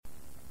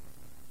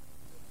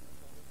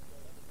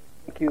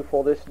thank you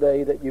for this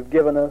day that you've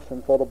given us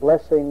and for the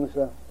blessings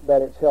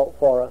that it's held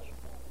for us.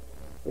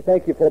 We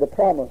thank you for the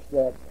promise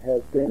that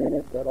has been in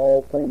it, that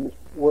all things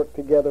work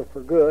together for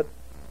good,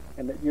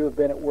 and that you have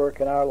been at work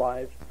in our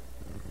lives.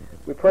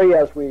 We pray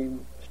as we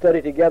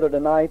study together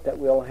tonight that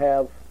we'll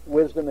have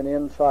wisdom and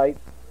insight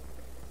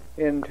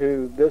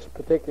into this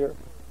particular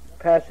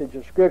passage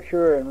of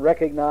Scripture and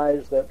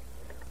recognize that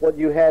what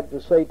you had to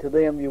say to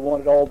them, you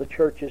wanted all the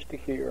churches to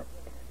hear.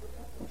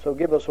 And so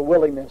give us a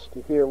willingness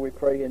to hear, we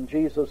pray in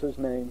Jesus'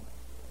 name.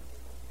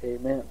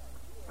 Amen.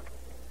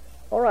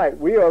 All right,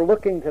 we are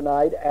looking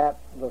tonight at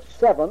the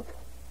seventh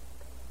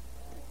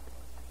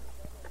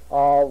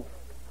of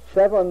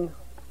 7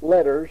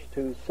 letters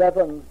to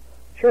 7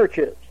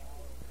 churches.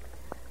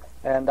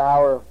 And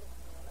our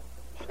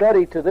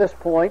study to this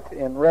point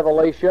in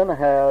Revelation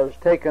has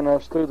taken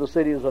us through the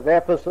cities of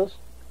Ephesus,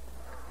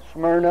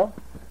 Smyrna,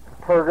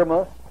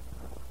 Pergamos,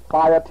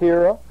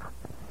 Thyatira,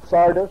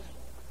 Sardis,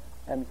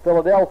 and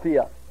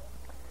Philadelphia.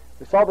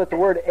 We saw that the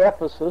word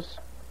Ephesus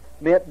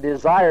meant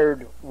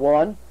desired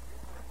one,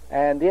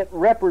 and it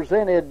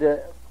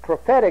represented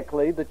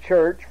prophetically the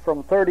church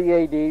from 30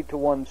 A.D. to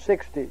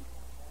 160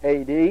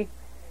 A.D.,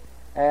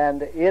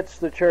 and it's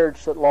the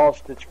church that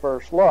lost its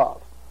first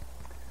love.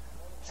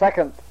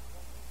 Second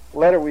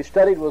letter we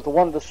studied was the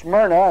one to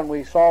Smyrna, and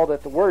we saw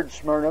that the word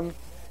Smyrna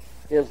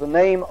is the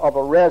name of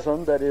a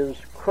resin that is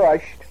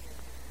crushed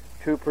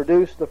to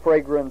produce the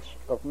fragrance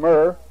of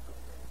myrrh,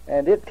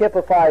 and it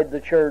typified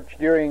the church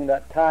during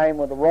that time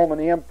when the Roman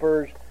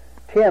emperors,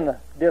 10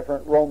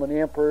 different Roman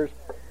emperors,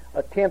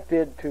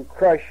 attempted to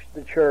crush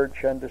the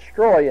church and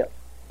destroy it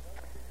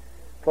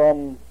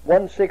from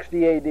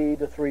 160 A.D.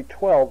 to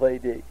 312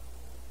 A.D.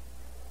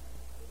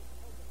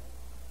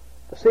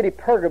 The city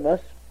Pergamos,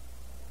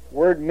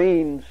 word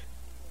means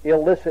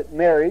illicit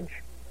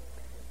marriage,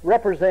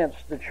 represents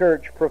the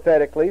church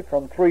prophetically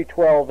from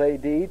 312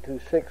 A.D. to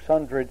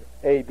 600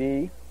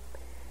 A.D.,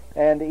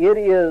 and it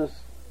is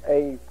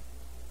a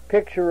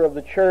picture of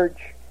the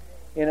church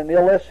in an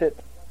illicit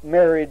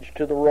marriage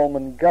to the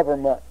Roman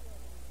government.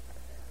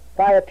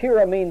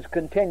 Thyatira means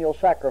continual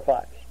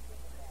sacrifice,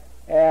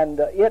 and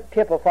it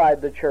typified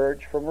the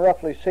church from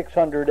roughly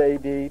 600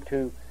 A.D.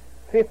 to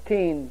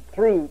 15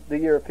 through the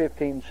year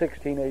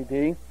 1516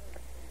 A.D.,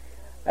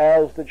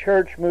 as the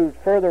church moved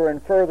further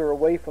and further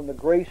away from the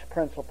grace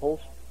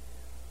principles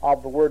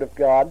of the Word of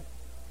God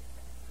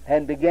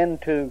and began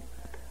to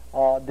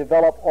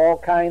develop all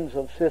kinds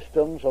of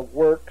systems of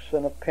works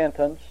and of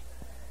penance.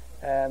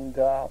 And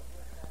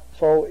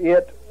so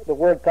the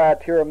word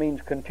Thyatira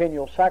means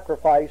continual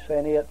sacrifice,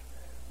 and it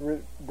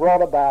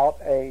brought about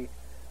a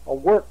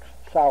works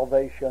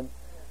salvation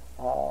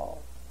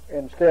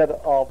instead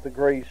of the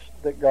grace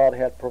that God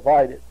had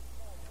provided.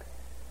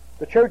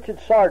 The church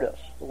at Sardis,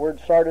 the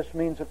word Sardis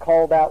means a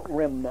called out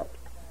remnant,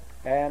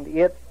 and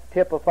it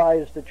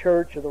typifies the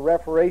church of the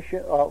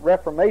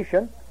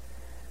Reformation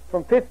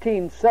from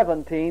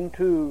 1517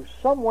 to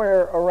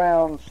somewhere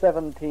around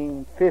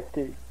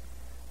 1750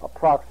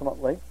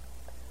 approximately,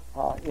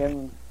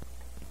 in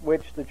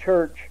which the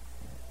church,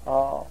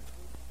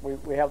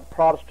 we have the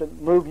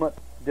Protestant movement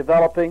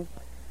developing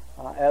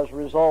as a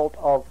result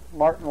of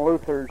Martin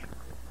Luther's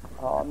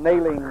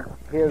nailing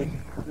his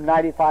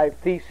 95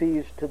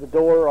 Theses to the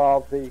door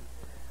of the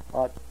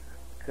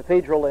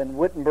cathedral in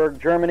Wittenberg,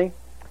 Germany,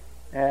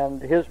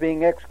 and his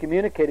being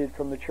excommunicated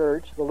from the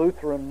church, the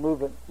Lutheran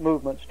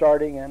movement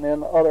starting, and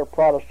then other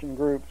Protestant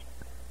groups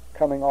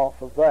coming off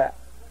of that.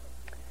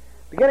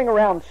 Beginning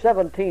around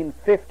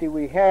 1750,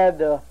 we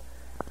had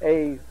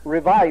a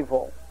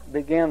revival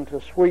begin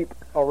to sweep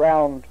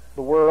around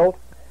the world,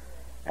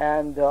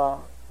 and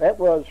that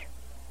was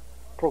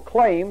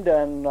proclaimed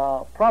and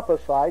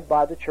prophesied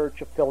by the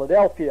Church of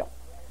Philadelphia.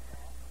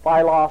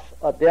 Philos,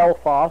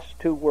 adelphos,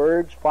 2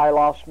 words,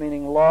 philos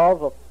meaning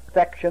love,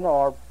 affection,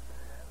 or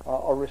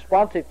a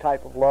responsive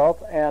type of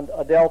love, and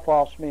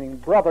adelphos meaning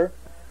brother.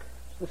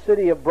 It's the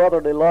city of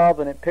brotherly love,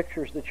 and it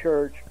pictures the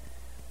church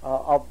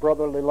of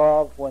brotherly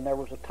love when there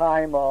was a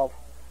time of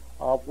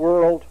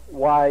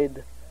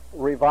worldwide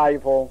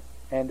revival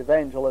and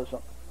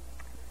evangelism.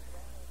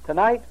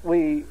 Tonight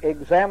we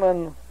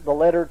examine the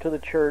letter to the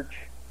church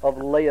of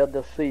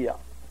Laodicea.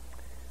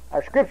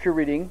 Our scripture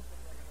reading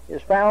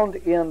is found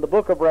in the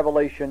book of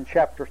Revelation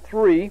chapter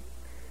 3,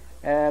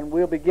 and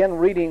we'll begin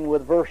reading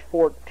with verse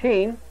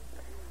 14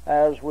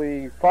 as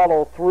we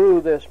follow through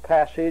this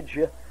passage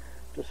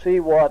to see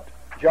what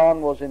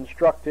John was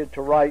instructed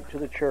to write to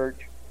the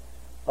church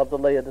of the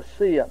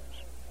Laodiceans.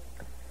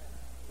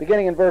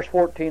 Beginning in verse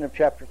 14 of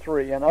chapter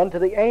 3, "And unto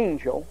the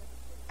angel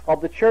of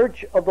the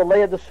church of the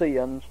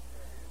Laodiceans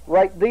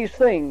write these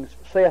things,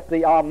 saith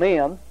the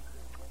Amen,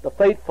 the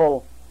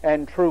faithful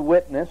and true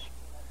witness,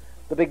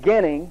 the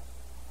beginning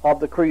of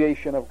the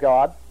creation of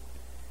God.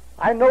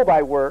 I know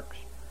thy works,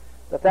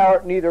 that thou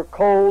art neither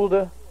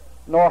cold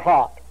nor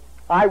hot.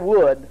 I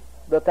would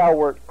that thou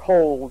wert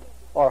cold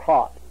or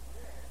hot.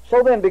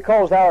 So then,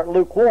 because thou art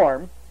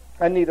lukewarm,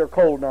 and neither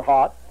cold nor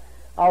hot,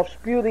 I'll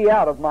spew thee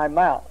out of my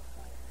mouth.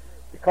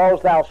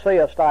 Because thou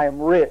sayest, I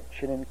am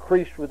rich, and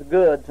increased with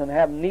goods, and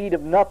have need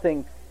of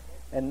nothing,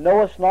 and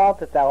knowest not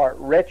that thou art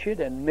wretched,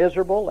 and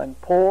miserable, and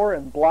poor,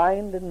 and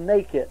blind, and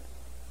naked.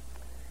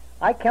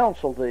 I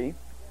counsel thee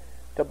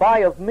to buy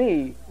of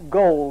me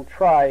gold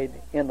tried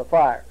in the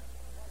fire,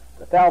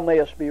 that thou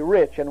mayest be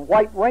rich, and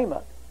white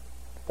raiment,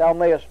 that thou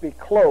mayest be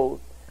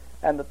clothed,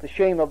 and that the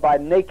shame of thy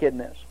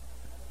nakedness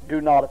do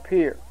not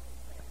appear.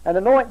 And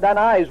anoint thine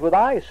eyes with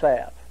eye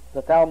salve,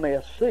 that thou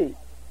mayest see.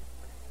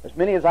 As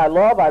many as I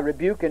love, I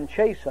rebuke and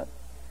chasten.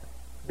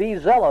 Be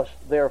zealous,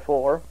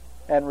 therefore,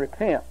 and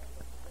repent.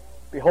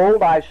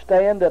 Behold, I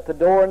stand at the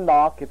door and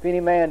knock. If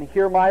any man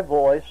hear my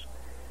voice,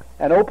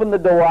 and open the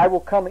door, I will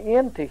come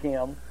in to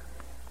him,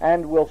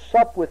 and will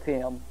sup with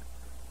him,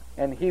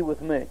 and he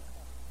with me.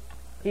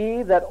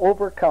 He that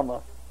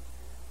overcometh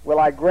will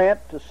I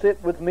grant to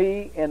sit with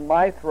me in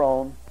my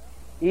throne,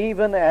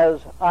 even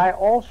as I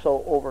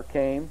also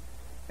overcame,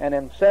 and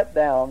am set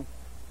down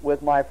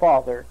with my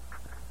Father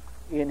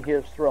in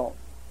his throne.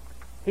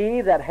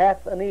 He that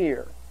hath an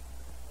ear,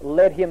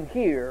 let him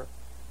hear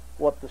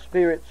what the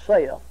Spirit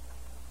saith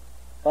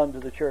unto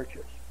the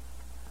churches.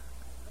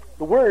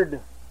 The word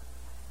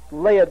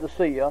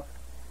Laodicea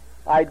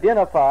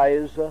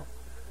identifies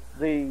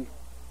the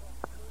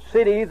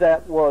city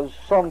that was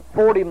some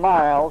 40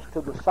 miles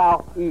to the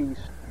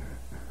southeast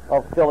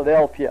of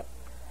Philadelphia.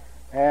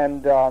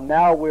 And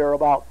now we're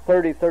about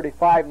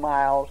 35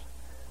 miles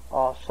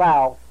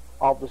south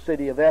of the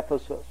city of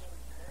Ephesus.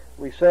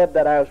 We said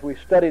that as we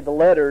studied the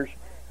letters,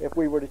 if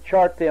we were to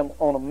chart them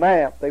on a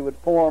map, they would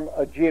form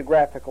a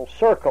geographical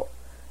circle.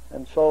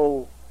 And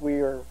so we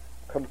are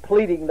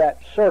completing that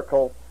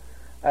circle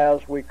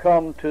as we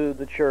come to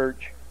the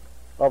church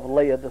of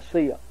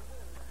Laodicea.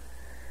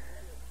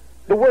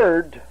 The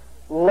word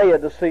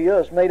Laodicea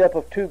is made up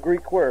of two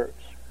Greek words.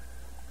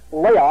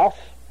 Laos,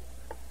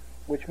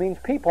 which means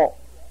people,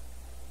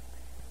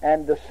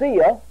 and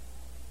Dicea,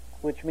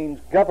 which means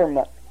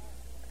government.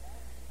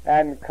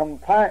 And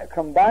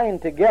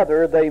combined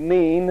together, they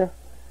mean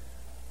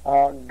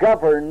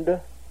governed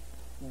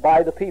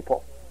by the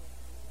people.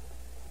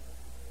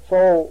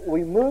 So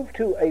we move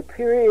to a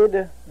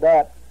period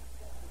that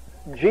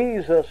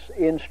Jesus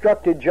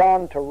instructed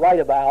John to write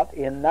about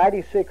in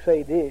 96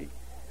 A.D.,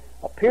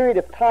 a period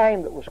of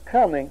time that was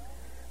coming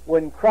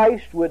when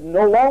Christ would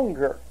no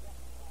longer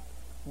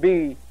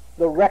be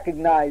the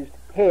recognized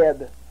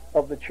head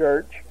of the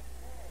church,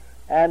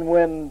 and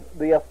when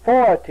the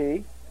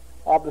authority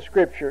of the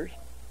Scriptures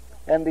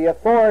and the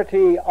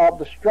authority of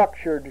the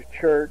structured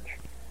church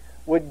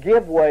would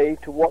give way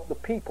to what the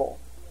people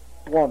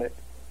wanted.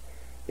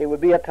 It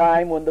would be a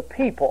time when the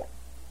people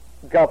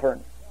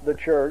governed the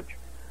church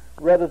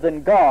rather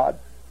than God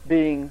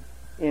being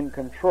in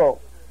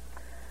control.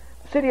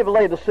 The city of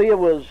Laodicea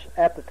was,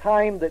 at the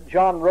time that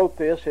John wrote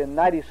this in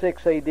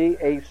 96 A.D.,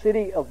 a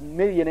city of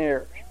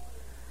millionaires.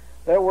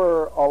 There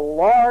were a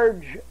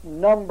large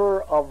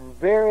number of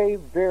very,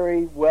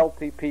 very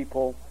wealthy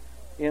people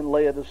in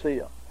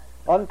Laodicea,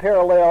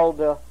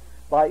 unparalleled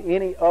by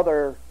any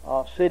other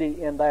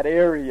city in that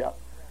area,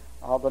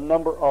 the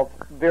number of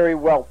very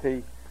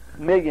wealthy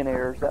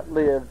millionaires that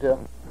lived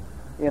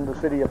in the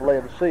city of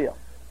Laodicea.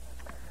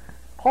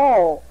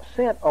 Paul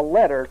sent a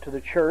letter to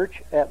the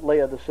church at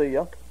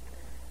Laodicea,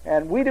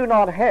 and we do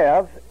not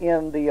have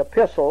in the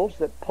epistles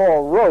that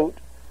Paul wrote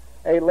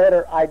a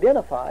letter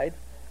identified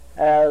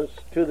as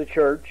to the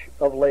church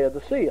of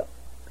Laodicea.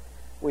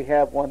 We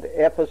have one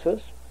to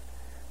Ephesus,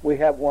 we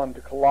have one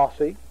to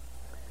Colossae,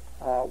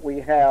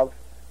 we have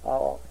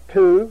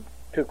two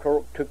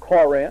to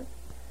Corinth,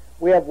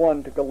 we have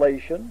one to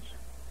Galatians,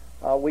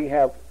 we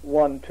have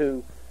one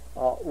to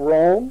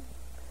Rome,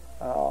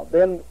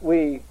 then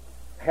we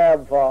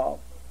have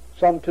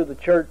some to the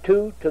church,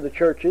 two to the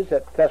churches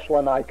at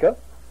Thessalonica.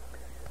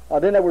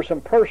 Then there were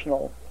some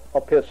personal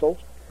epistles,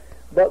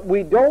 but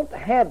we don't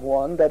have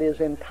one that is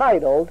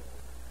entitled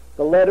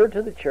the letter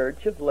to the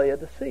church of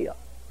Laodicea.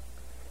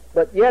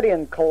 But yet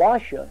in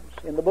Colossians,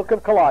 in the book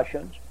of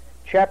Colossians,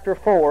 chapter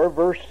 4,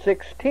 verse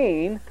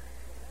 16,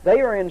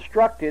 they are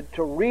instructed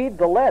to read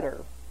the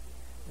letter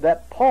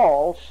that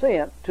Paul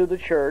sent to the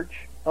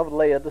church of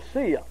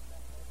Laodicea.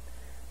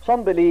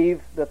 Some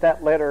believe that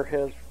that letter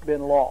has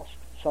been lost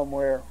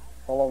somewhere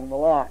along the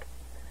line.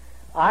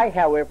 I,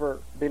 however,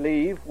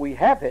 believe we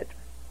have it,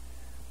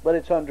 but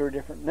it's under a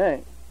different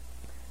name.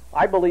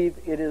 I believe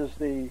it is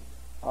the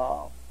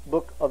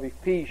book of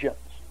Ephesians,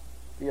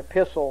 the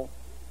epistle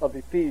of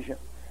Ephesians.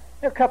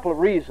 There are a couple of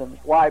reasons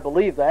why I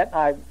believe that.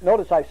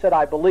 Notice I said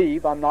I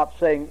believe. I'm not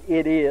saying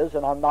it is,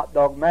 and I'm not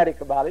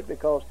dogmatic about it,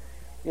 because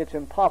it's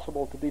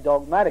impossible to be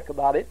dogmatic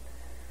about it.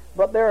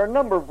 But there are a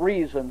number of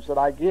reasons that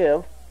I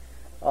give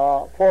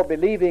for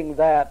believing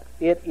that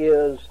it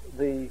is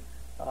the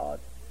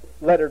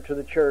letter to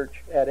the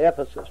church at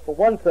Ephesus. For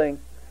one thing,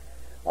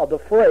 the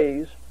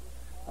phrase,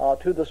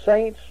 to the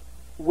saints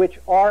which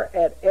are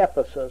at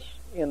Ephesus,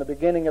 in the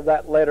beginning of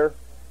that letter,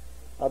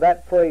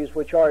 that phrase,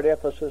 which are at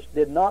Ephesus,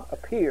 did not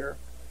appear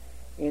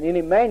in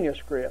any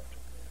manuscript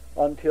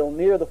until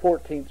near the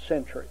 14th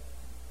century.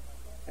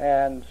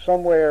 And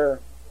somewhere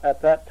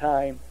at that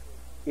time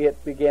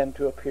it began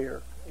to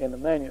appear in the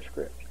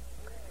manuscripts.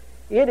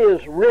 It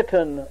is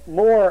written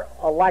more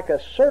like a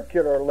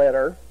circular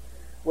letter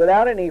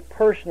without any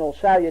personal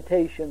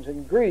salutations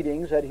and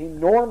greetings that he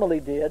normally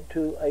did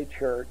to a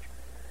church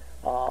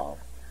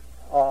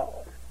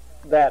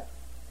that,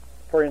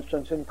 for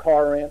instance, in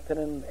Corinth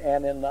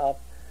and in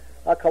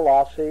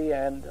Colossae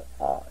and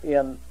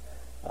in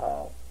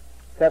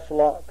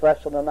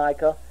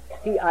Thessalonica,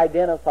 he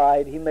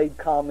identified, he made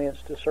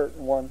comments to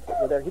certain ones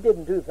that were there. He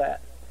didn't do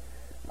that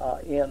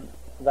in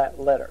that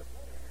letter.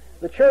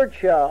 The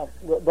church, the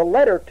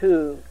letter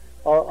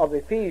of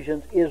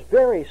Ephesians is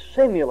very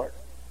similar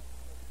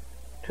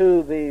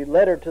to the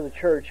letter to the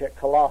church at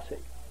Colossae.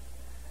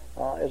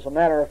 As a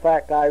matter of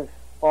fact, I've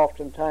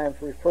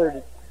oftentimes referred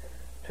it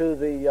to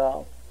the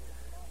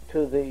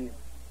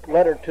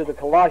letter to the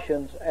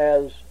Colossians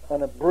as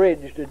an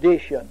abridged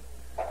edition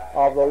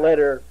of the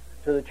letter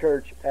to the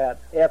church at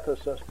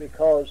Ephesus,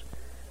 because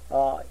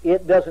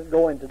it doesn't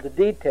go into the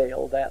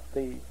detail that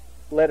the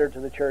letter to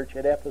the church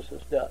at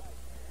Ephesus does.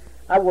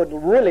 I would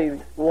really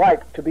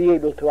like to be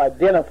able to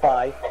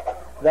identify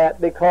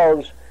that,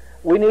 because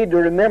we need to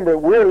remember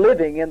we're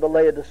living in the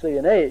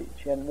Laodicean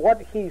age, and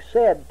what he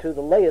said to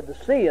the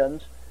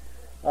Laodiceans,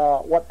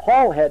 what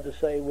Paul had to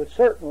say, would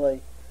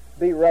certainly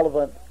be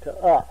relevant to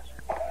us.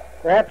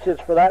 Perhaps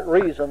it's for that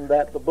reason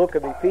that the book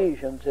of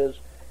Ephesians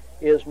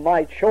is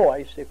my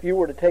choice. If you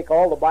were to take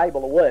all the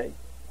Bible away,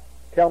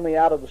 tell me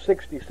out of the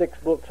 66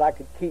 books I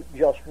could keep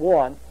just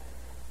one,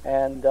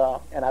 and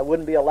I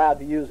wouldn't be allowed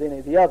to use any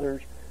of the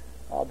others,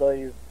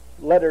 the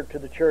letter to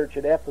the church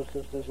at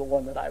Ephesus is the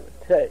one that I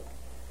would take.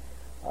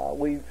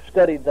 We've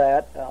studied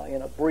that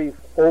in a brief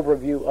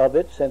overview of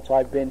it since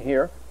I've been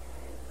here,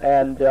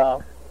 and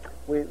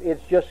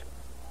it's just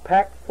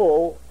packed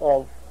full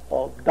of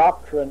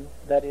doctrine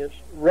that is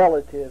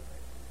relative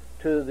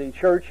to the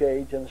church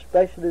age, and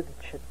especially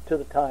to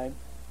the time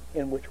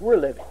in which we're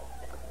living.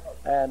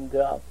 And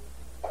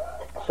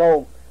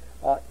so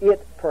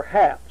it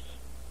perhaps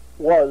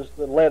was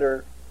the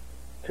letter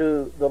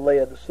to the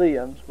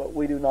Laodiceans, but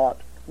we do not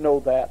know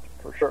that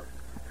for sure.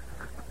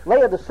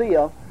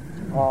 Laodicea,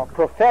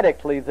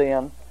 prophetically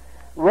then,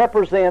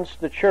 represents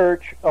the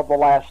church of the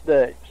last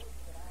days.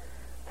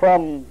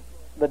 From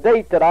the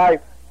date that I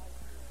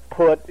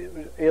put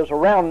is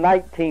around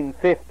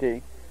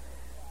 1950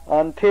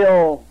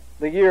 until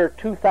the year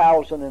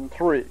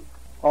 2003.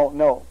 Oh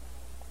no,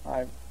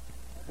 I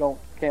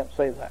can't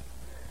say that.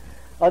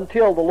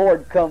 Until the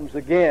Lord comes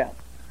again.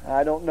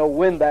 I don't know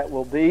when that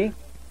will be,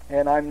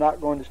 and I'm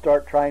not going to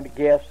start trying to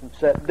guess and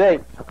set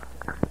dates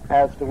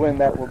as to when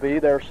that will be.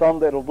 There are some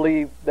that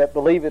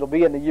believe it'll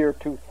be in the year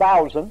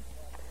 2000,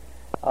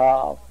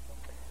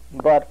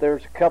 but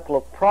there's a couple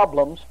of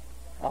problems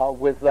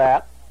with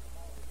that.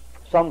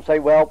 Some say,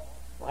 well,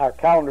 our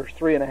calendar's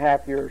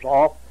 3.5 years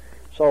off,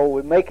 so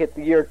we make it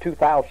the year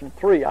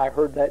 2003. I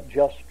heard that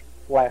just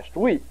last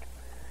week,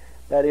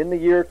 that in the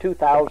year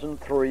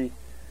 2003,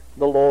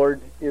 the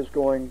Lord is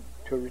going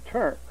to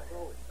return.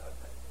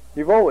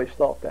 You've always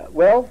thought that.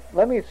 Well,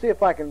 let me see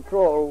if I can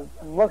throw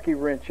a monkey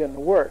wrench in the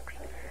works.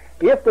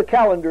 If the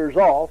calendar's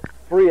off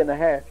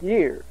 3.5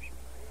 years,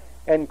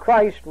 and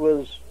Christ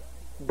was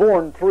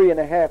born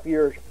 3.5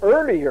 years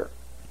earlier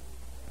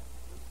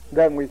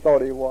than we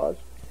thought he was,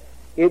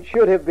 it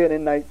should have been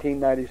in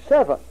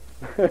 1997.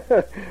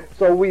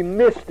 So we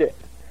missed it.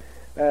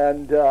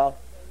 And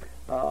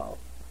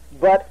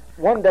but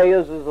one day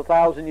is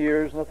 1,000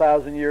 years, and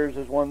 1,000 years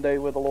is one day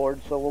with the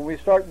Lord. So when we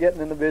start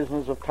getting in the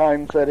business of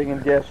time setting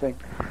and guessing,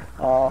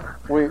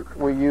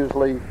 we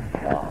usually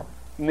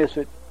miss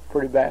it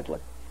pretty badly.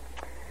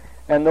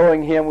 And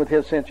knowing him with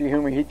his sense of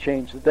humor, he'd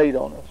change the date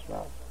on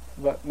us.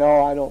 But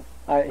no, I don't.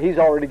 He's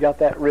already got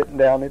that written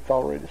down. It's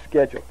already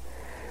scheduled.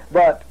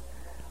 But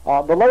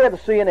the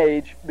Laodicean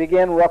age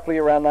began roughly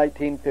around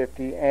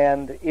 1950,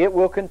 and it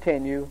will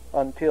continue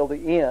until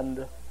the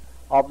end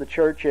of the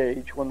church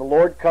age, when the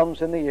Lord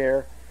comes in the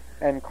air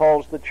and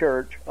calls the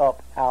church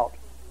up out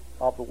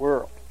of the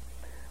world.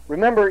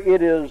 Remember,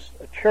 it is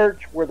a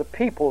church where the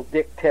people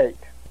dictate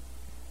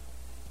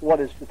what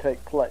is to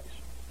take place.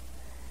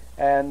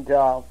 And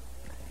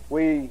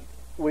we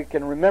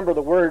can remember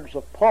the words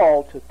of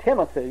Paul to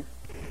Timothy,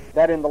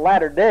 that in the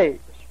latter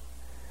days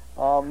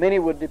many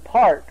would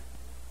depart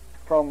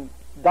from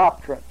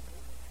doctrine,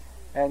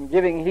 and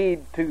giving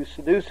heed to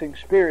seducing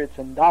spirits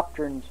and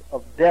doctrines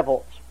of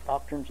devils,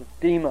 doctrines of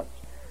demons,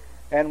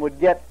 and would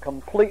get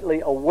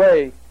completely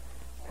away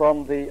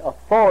from the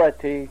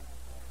authority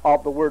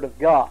of the Word of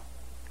God.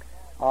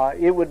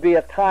 It would be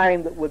a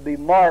time that would be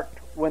marked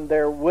when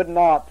there would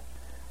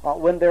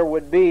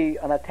be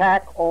an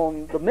attack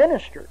on the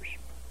ministers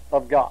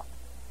of God.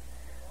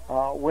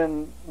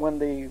 When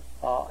the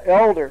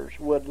elders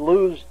would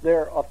lose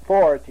their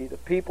authority, the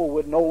people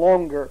would no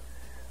longer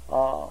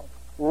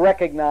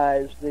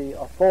recognize the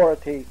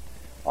authority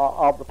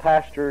of the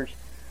pastors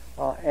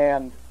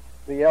and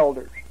the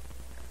elders.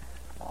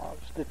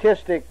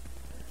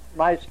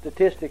 My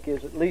statistic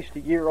is at least a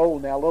year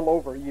old now, a little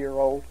over a year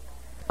old,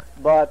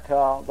 but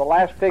the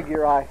last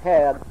figure I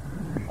had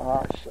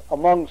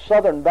Among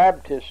Southern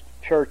Baptist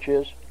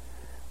churches,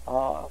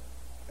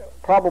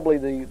 probably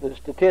the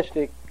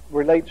statistic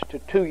relates to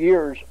 2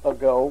 years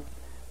ago,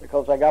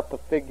 because I got the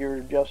figure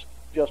just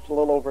a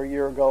little over a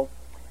year ago.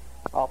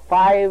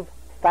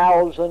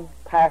 5,000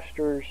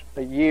 pastors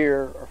a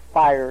year are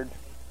fired,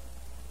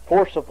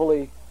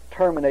 forcibly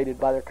terminated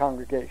by their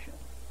congregation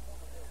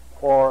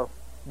for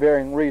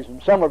varying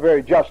reasons. Some are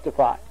very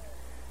justified,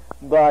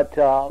 but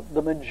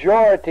the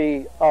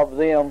majority of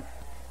them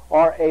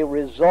are a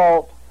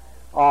result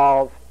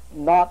of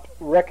not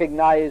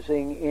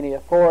recognizing any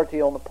authority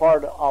on the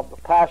part of the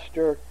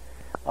pastor,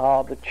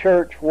 the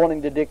church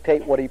wanting to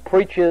dictate what he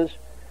preaches,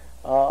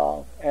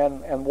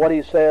 and what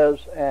he says,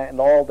 and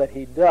all that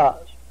he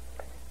does.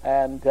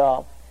 And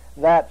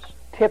that's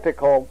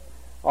typical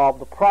of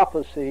the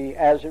prophecy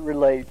as it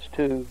relates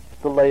to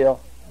the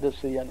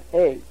Laodicean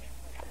age.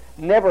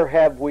 Never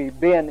have we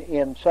been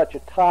in such a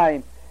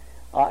time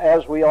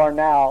as we are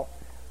now,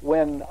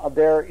 when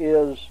there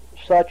is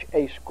such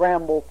a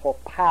scramble for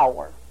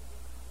power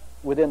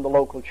within the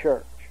local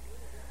church.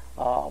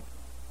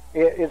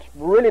 It's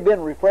really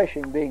been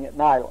refreshing being at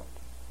Nyland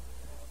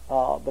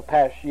the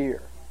past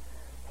year,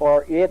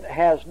 for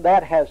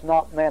that has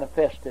not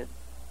manifested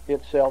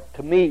itself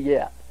to me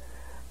yet.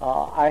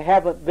 I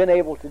haven't been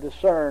able to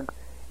discern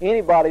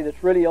anybody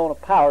that's really on a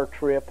power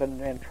trip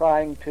and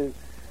trying to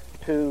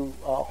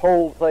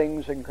hold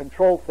things and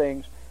control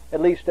things,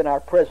 at least in our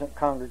present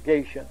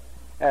congregation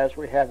as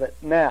we have it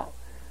now.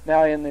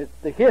 Now, in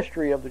the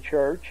history of the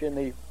church, in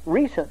the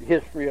recent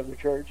history of the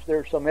church,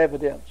 there's some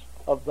evidence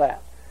of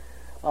that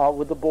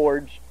with the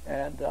boards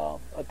and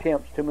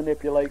attempts to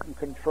manipulate and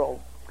control.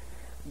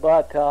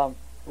 But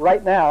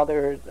right now,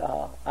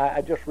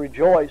 I just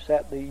rejoice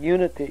at the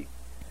unity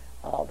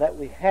that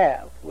we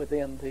have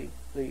within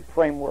the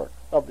framework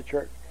of the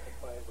church.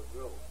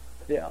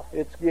 Yeah,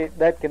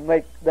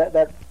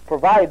 that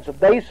provides a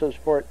basis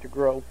for it to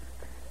grow,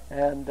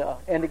 and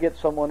to get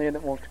someone in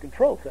that wants to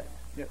control things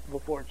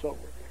before it's over.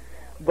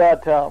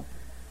 But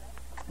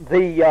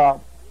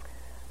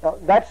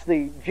that's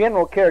the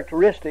general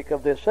characteristic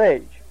of this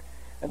age.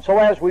 And so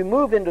as we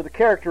move into the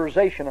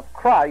characterization of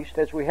Christ,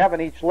 as we have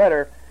in each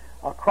letter,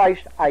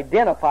 Christ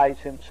identifies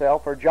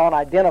himself, or John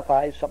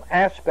identifies some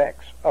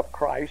aspects of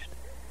Christ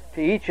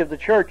to each of the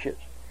churches.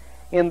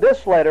 In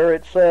this letter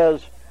it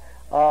says,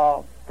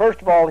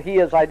 first of all, he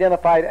is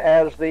identified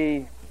as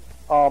the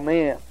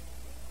Amen.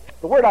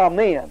 The word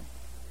Amen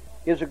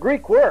is a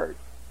Greek word.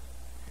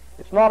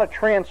 It's not a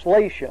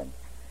translation.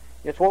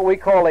 It's what we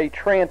call a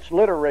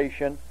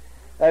transliteration.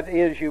 That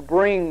is, you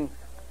bring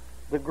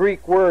the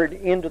Greek word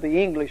into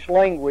the English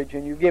language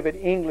and you give it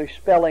English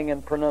spelling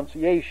and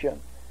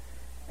pronunciation,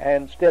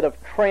 instead of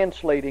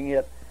translating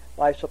it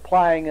by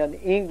supplying an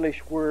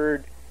English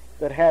word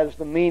that has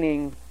the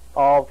meaning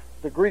of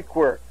the Greek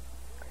word.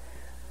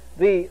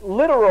 The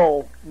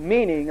literal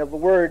meaning of the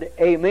word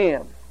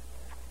amen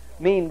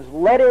means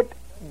let it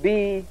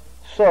be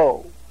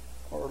so,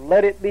 or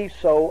let it be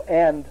so,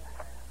 and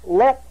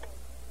let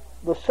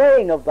the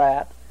saying of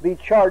that be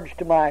charged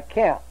to my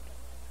account.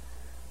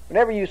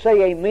 Whenever you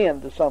say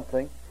amen to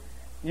something,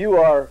 you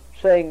are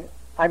saying,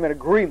 I'm in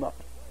agreement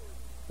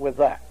with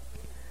that.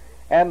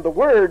 And the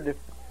word,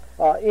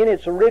 in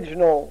its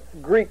original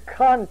Greek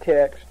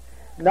context,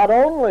 not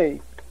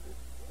only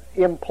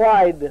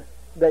implied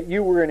that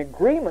you were in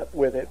agreement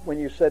with it when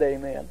you said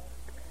amen,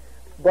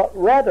 but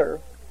rather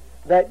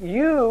that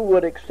you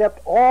would accept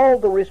all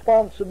the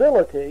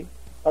responsibility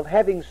of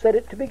having said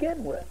it to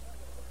begin with.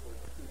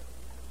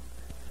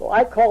 So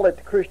I call it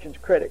the Christian's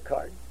credit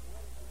card,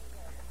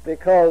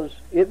 because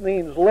it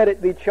means let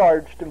it be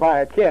charged to my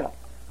account.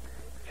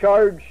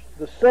 Charge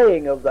the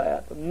saying of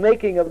that, the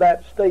making of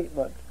that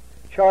statement,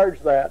 charge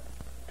that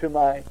to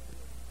my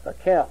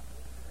account.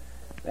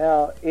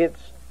 Now, it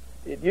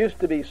used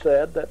to be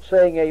said that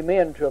saying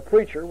amen to a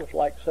preacher was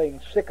like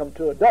saying sick 'em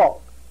to a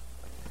dog.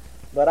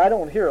 But I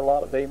don't hear a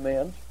lot of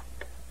amens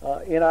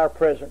in our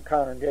present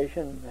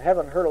congregation. I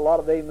haven't heard a lot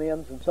of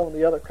amens in some of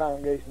the other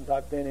congregations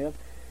I've been in.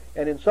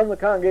 And in some of the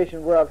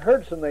congregations where I've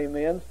heard some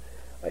amens,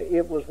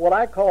 it was what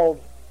I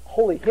called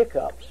holy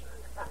hiccups,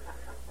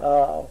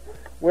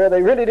 where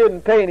they really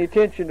didn't pay any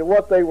attention to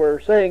what they were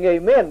saying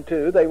amen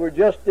to. They were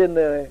just in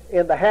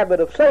the habit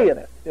of saying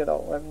it, And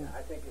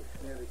I think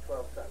it's nearly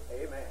 12 times.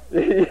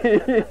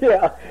 Amen.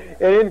 Yeah,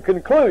 and in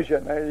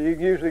conclusion, you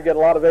usually get a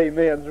lot of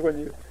amens when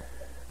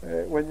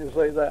you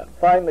say that.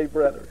 Finally,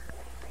 brethren.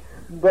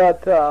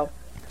 But the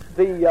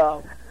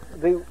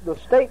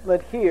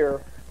statement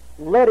here,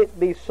 let it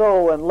be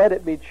so and let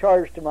it be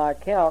charged to my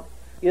account,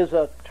 is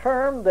a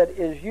term that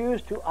is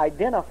used to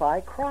identify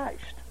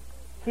Christ.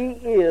 He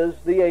is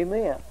the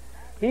Amen.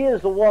 He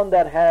is the one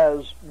that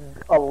has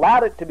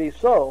allowed it to be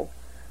so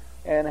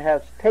and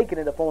has taken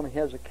it upon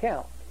his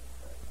account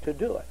to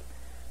do it.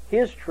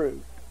 His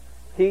truth.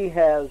 He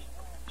has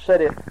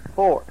set it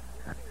forth.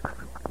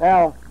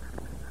 Now,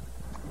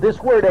 this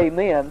word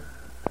amen,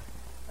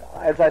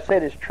 as I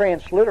said, is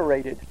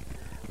transliterated.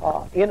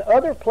 In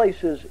other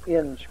places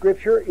in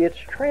Scripture, it's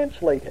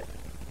translated.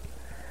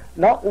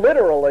 not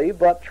literally,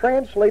 but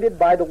translated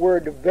by the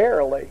word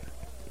verily.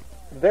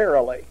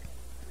 Verily.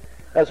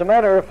 As a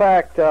matter of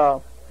fact,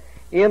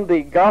 in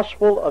the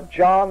Gospel of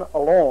John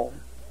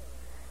alone,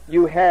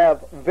 you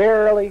have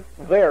verily,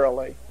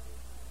 verily,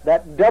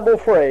 that double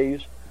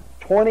phrase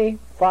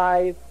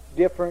 25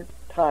 different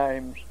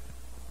times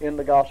in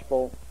the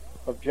Gospel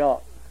of John.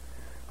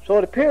 So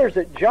it appears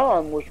that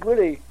John was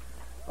really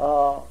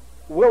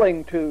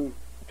willing to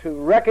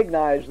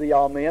recognize the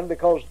amen,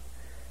 because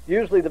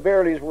usually the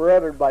verities were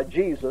uttered by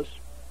Jesus,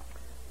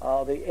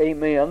 the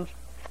amens,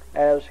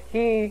 as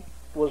he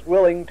was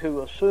willing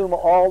to assume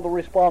all the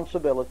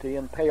responsibility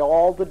and pay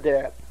all the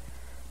debt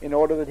in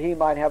order that he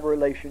might have a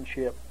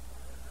relationship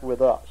with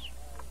us.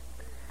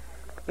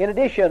 In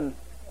addition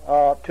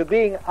to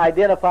being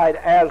identified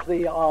as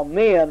the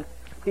Amen,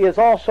 he is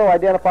also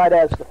identified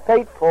as the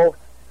faithful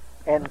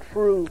and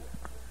true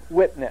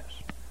witness.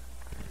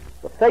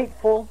 The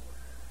faithful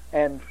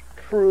and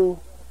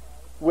true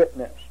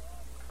witness.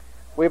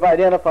 We've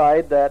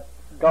identified that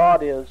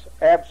God is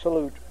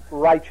absolute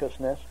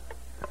righteousness,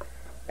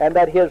 and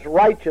that his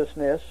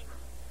righteousness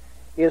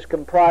is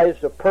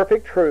comprised of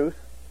perfect truth,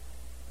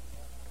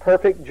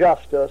 perfect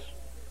justice,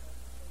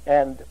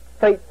 and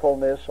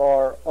faithfulness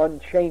or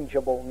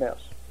unchangeableness.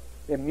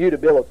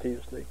 Immutability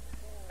is the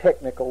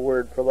technical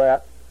word for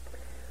that.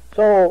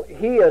 So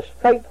he is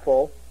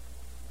faithful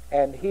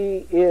and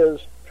he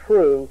is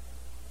true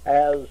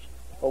as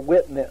a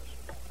witness.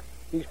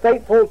 He's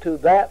faithful to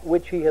that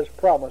which he has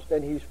promised,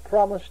 and he's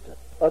promised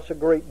us a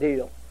great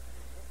deal.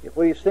 If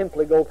we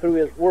simply go through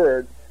his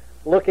word,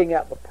 looking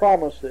at the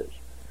promises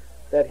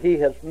that he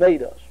has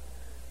made us,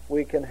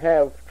 we can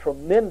have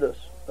tremendous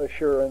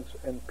assurance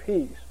and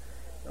peace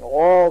in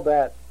all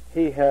that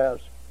he has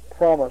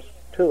promised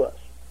to us.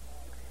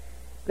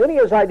 Then he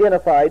is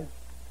identified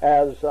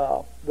as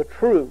the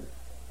true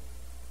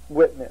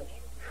witness,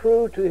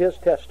 true to his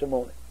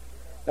testimony.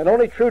 Not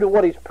only true to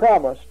what he's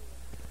promised,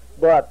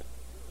 but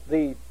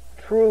the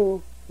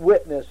true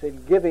witness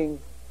in giving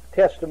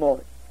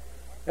testimony.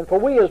 And for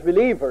we as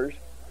believers,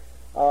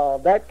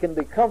 that can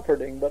be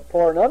comforting, but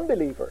for an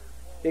unbeliever,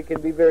 it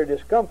can be very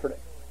discomforting,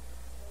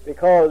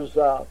 because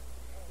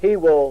he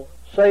will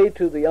say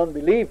to the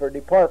unbeliever,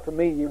 "Depart from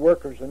me, ye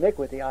workers of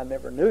iniquity, I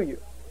never knew you."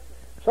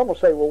 Some will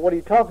say, "Well, what are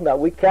you talking about?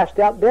 We cast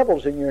out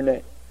devils in your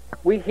name.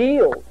 We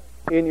healed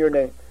in your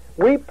name.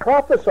 We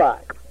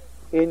prophesied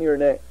in your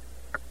name."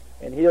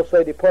 And he'll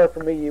say, "Depart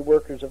from me, ye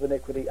workers of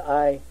iniquity,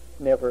 I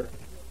never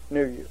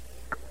knew you."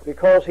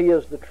 Because he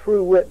is the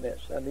true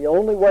witness, and the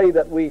only way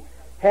that we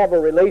have a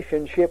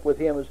relationship with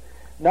him is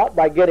not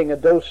by getting a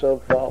dose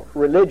of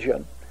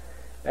religion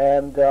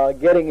and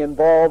getting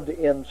involved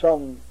in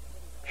some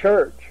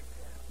church,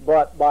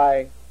 but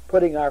by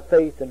putting our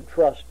faith and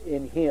trust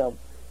in him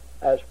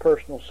as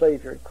personal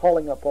Savior and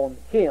calling upon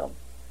him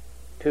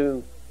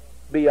to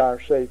be our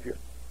Savior.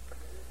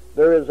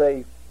 There is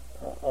a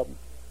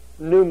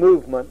new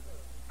movement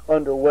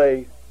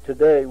underway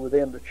today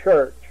within the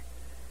church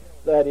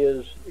that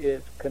is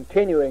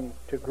continuing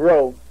to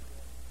grow.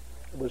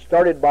 It was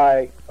started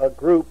by a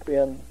group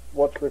in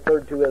what's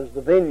referred to as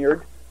the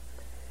Vineyard,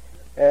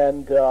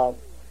 and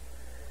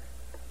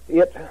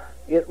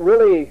it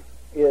really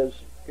is,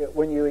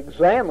 when you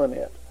examine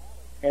it,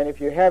 and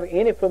if you have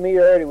any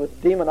familiarity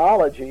with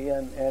demonology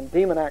and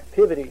demon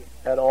activity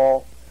at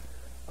all,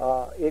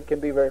 it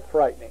can be very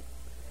frightening.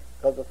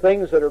 Because the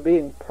things that are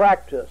being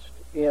practiced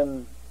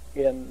in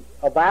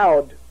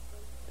avowed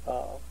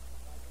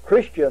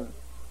Christian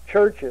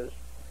churches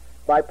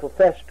by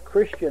professed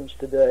Christians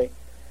today,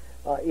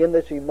 in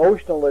this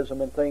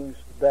emotionalism and things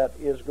that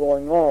is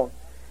going on,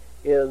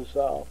 is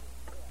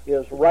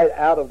right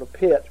out of the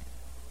pit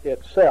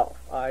itself.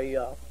 I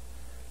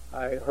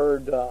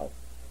heard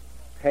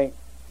Hank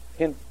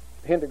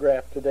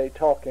Hindegraff today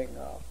talking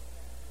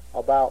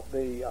about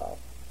the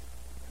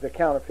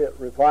counterfeit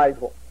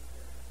revival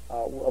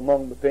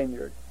among the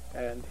Vineyard,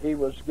 and he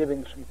was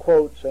giving some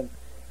quotes and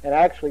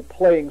actually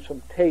playing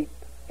some tape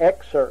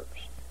excerpts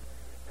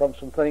from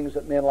some things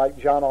that men like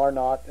John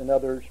Arnott and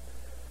others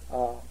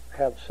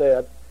have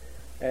said,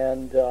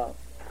 and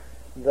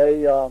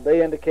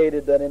they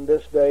indicated that in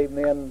this day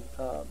men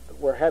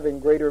were having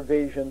greater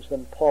visions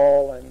than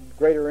Paul and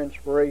greater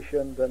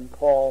inspiration than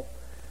Paul,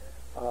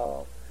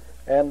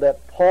 and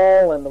that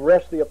Paul and the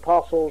rest of the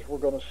apostles were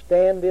going to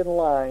stand in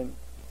line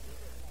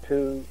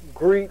to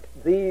greet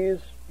these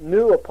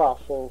new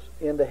apostles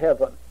into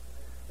heaven,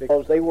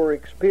 because they were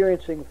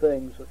experiencing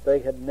things that they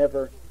had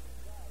never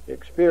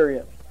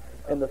experienced.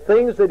 And the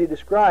things that he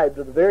described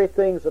are the very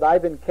things that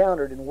I've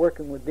encountered in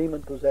working with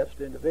demon-possessed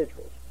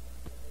individuals.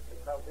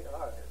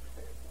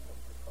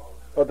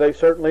 Oh, they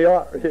certainly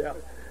are.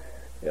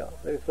 Yeah,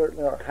 they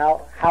certainly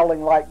are.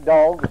 Howling like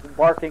dogs,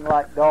 barking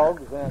like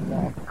dogs,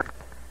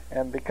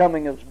 and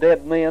becoming as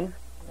dead men.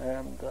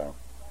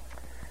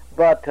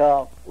 But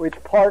it's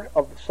part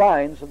of the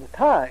signs of the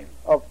time,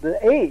 of the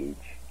age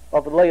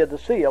of the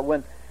Laodicea.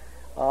 When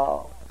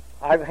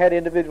I've had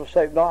individuals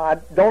say, "No,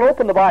 don't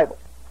open the Bible.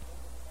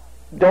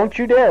 Don't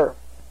you dare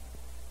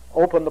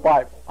open the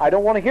Bible. I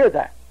don't want to hear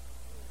that."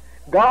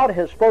 God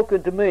has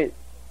spoken to me,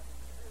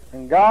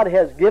 and God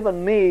has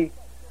given me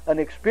an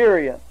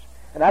experience,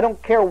 and I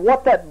don't care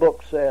what that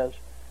book says,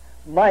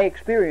 my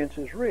experience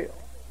is real.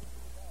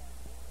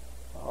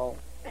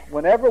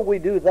 Whenever we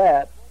do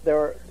that,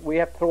 we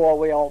have to throw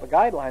away all the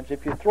guidelines.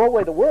 If you throw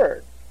away the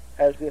Word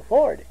as the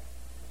authority,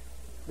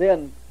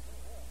 then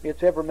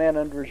it's every man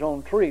under his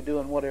own tree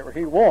doing whatever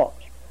he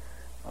wants,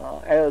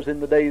 as in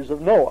the days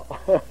of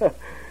Noah.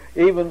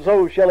 Even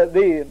so shall it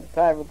be in the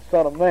time of the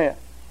Son of Man.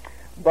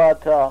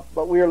 But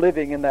we are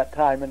living in that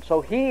time, and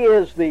so he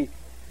is the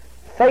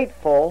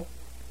faithful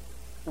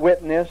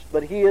witness,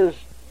 but he is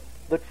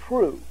the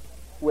true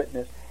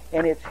witness,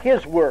 and it's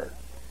his word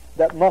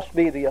that must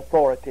be the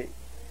authority.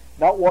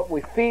 Not what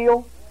we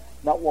feel,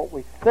 not what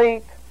we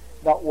think,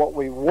 not what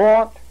we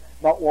want,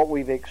 not what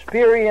we've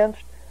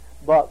experienced,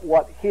 but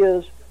what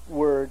his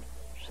word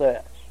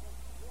says.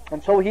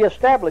 And so he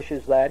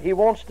establishes that. He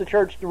wants the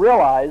church to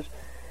realize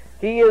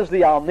he is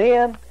the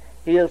Amen,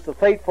 he is the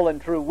faithful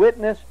and true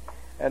witness,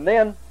 and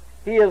then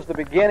he is the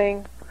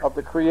beginning of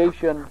the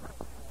creation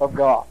of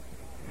God.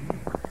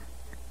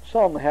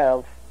 Some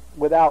have,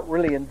 without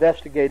really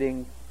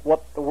investigating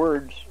what the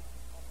words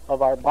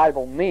of our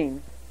Bible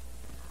mean,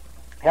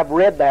 have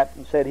read that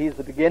and said he's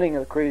the beginning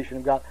of the creation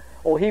of God.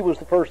 Oh, he was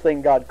the first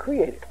thing God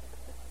created.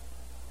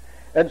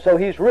 And so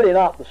he's really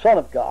not the Son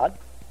of God,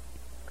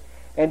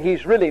 and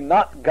he's really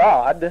not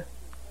God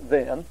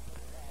then.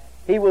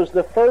 He was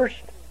the first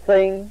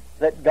thing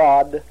that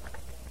God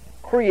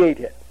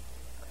created.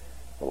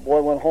 The little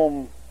boy went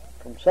home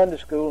from Sunday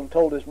school and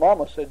told his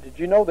mama, said, "Did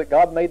you know that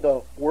God made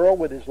the world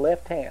with his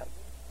left hand?"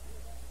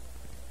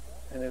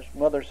 And his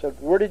mother said,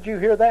 "Where did you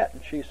hear that?"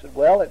 And she said,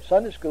 "Well, at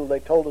Sunday school they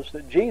told us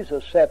that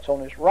Jesus sits on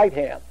his right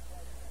hand.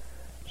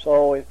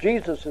 So if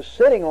Jesus is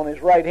sitting on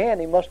his right hand,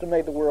 he must have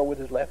made the world with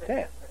his left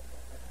hand."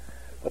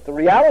 But the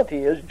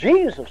reality is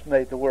Jesus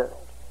made the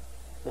world.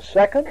 The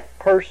second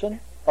person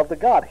of the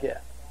Godhead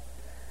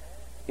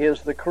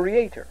is the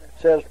Creator.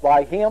 It says,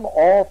 "By him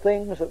all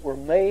things that were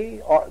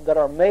made, that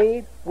are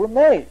made, were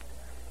made.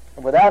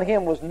 And without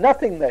him was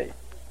nothing made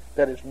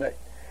that is made."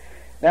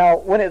 Now,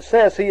 when it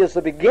says he is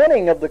the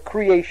beginning of the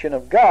creation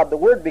of God, the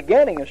word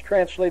beginning is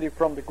translated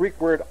from the Greek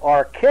word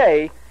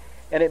arche,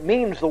 and it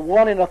means the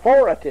one in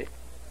authority.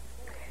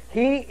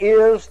 He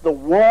is the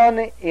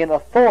one in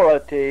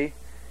authority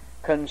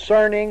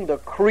concerning the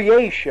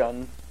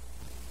creation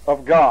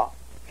of God.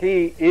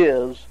 He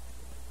is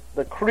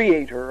the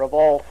creator of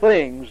all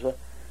things,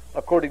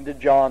 according to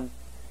John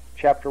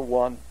chapter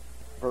 1,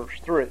 verse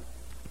 3.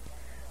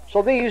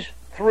 So these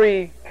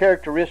three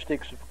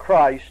characteristics of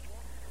Christ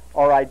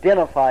are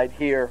identified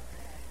here.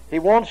 He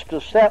wants to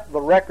set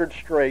the record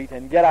straight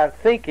and get our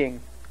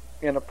thinking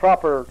in a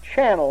proper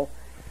channel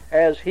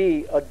as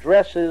he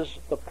addresses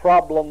the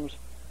problems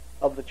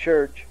of the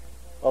church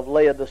of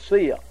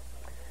Laodicea.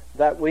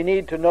 That we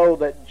need to know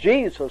that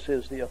Jesus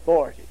is the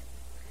authority,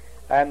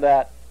 and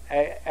that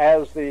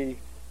as the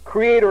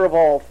creator of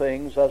all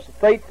things, as the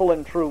faithful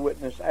and true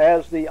witness,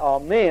 as the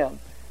Amen,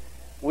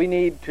 we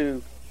need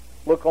to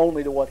look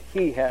only to what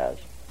he has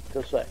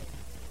to say.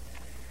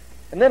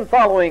 And then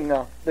following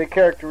the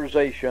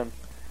characterization,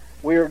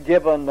 we are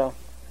given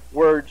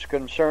words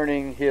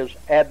concerning his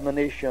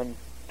admonition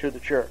to the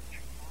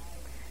church.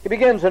 He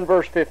begins in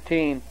verse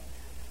 15,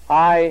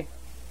 "I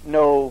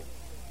know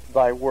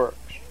thy works."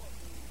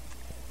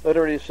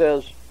 Literally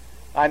says,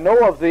 "I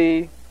know of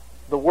thee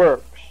the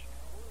works."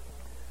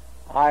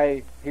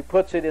 He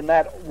puts it in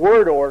that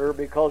word order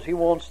because he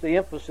wants the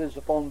emphasis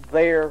upon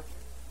their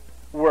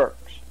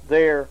works,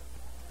 their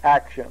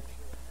actions,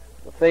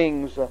 the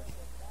things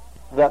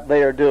that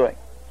they are doing.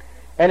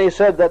 And he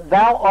said that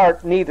thou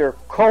art neither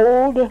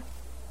cold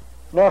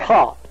nor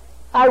hot.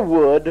 I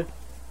would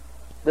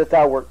that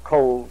thou wert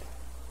cold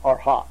or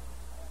hot.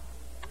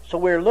 So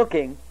we're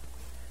looking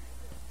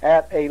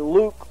at a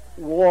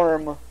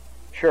lukewarm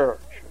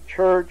church, a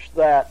church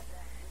that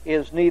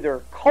is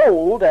neither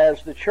cold,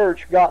 as the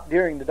church got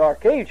during the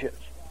Dark Ages,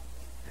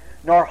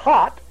 nor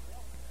hot,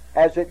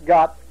 as it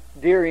got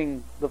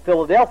during the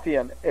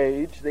Philadelphian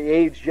age, the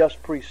age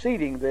just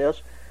preceding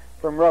this,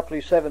 from roughly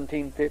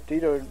 1750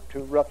 to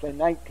roughly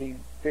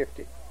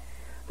 1950.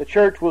 The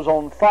church was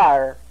on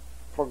fire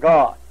for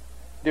God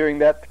during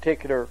that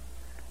particular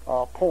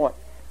point.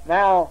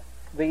 Now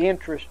the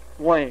interest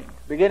waned.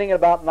 Beginning at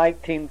about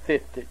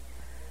 1950,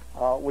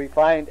 we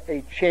find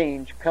a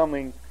change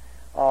coming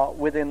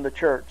within the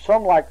church.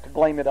 Some like to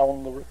blame it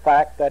on the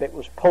fact that it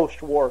was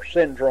post-war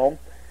syndrome.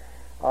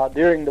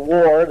 During the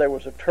war, there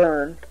was a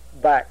turn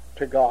back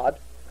to God,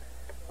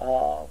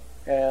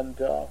 and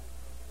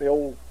the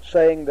old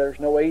saying, "There's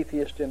no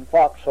atheist in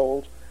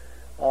foxholes."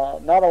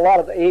 Not a lot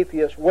of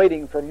atheists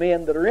waiting for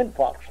men that are in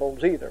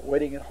foxholes either,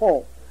 waiting at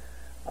home.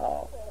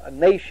 A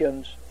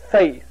nation's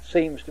faith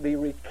seems to be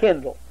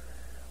rekindled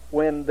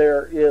when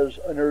there is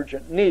an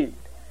urgent need.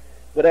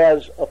 But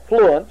as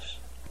affluence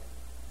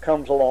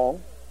comes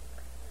along,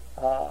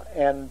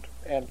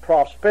 and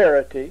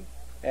prosperity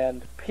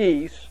and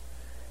peace,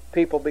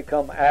 people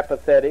become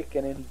apathetic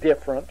and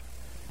indifferent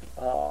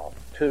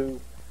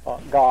to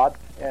God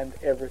and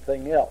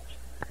everything else.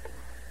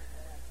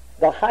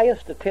 the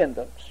highest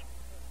attendance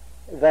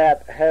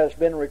that has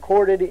been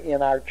recorded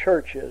in our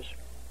churches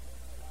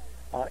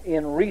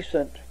in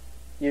recent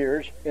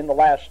years, in the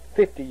last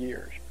 50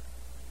 years,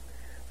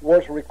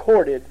 was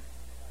recorded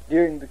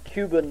during the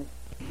Cuban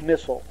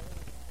Missile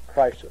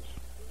Crisis.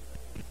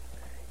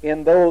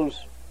 In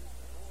those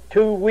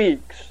 2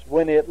 weeks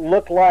when it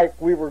looked like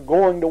we were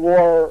going to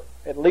war,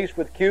 at least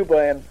with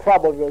Cuba and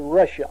probably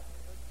Russia,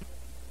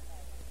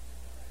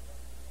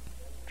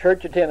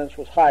 church attendance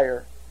was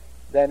higher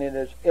than it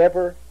has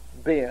ever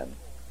been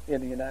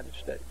in the United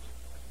States.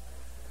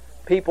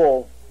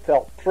 People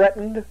felt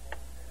threatened,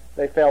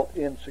 they felt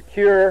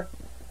insecure,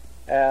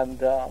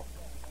 and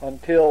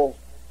until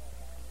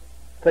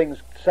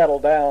things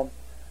settled down,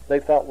 they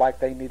felt like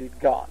they needed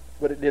God,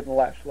 but it didn't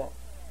last long.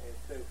 It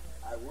says,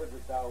 I would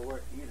that thou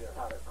wert either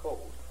hot or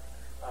cold.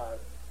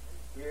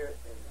 Here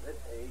in this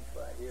age,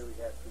 right here, we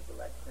have people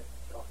like Clinton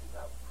talking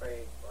about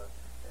praying for, and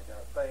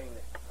playing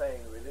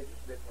the religious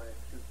bit when it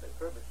suits their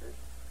purposes,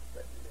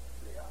 but the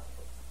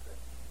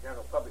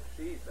general public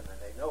sees them and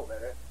they know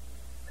better,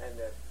 and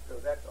so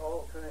that's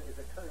all is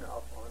a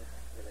turn-off on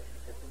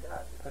relationship to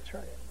God. That's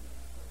right.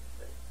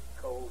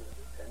 Cold,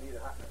 and neither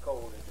hot nor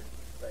cold is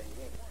playing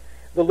games.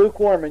 The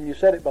lukewarm, and you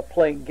said it by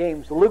playing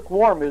games, the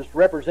lukewarm is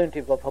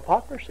representative of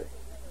hypocrisy.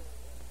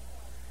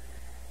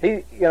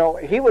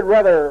 He would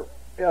rather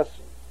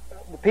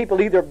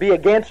people either be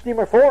against him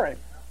or for him,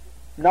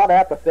 not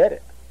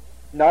apathetic,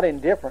 not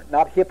indifferent,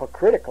 not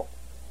hypocritical,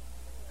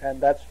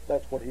 and that's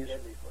what he's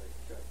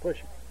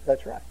pushing.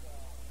 That's right.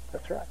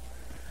 That's right.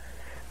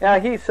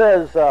 Now he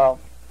says that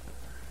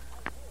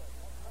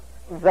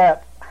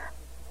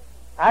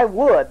I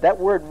would. That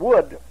word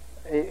 "would"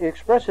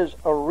 expresses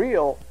a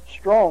real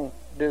strong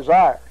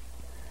desire.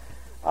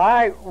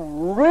 I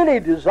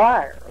really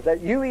desire that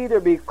you either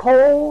be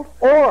cold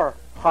or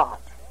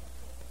hot,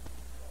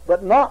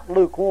 but not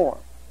lukewarm,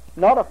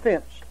 not a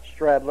fence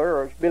straddler,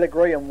 or as Billy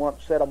Graham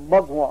once said, a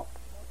mugwump.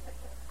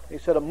 He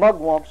said a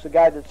mugwump's the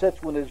guy that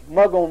sits with his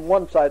mug on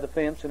one side of the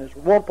fence and his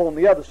wump on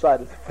the other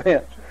side of the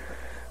fence.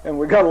 And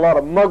we've got a lot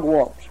of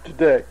mugwumps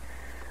today.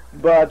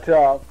 But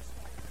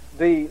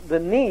the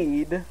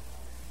need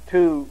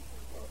to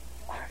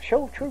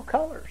show true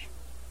colors.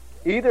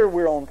 Either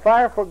we're on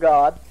fire for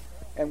God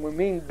and we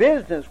mean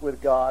business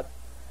with God,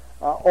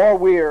 or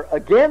we're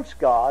against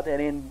God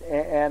and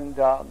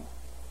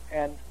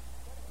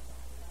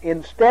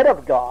instead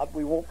of God,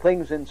 we want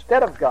things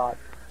instead of God.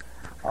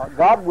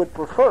 God would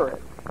prefer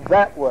it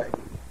that way.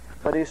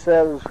 But he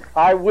says,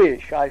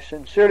 I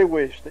sincerely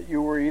wish that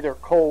you were either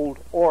cold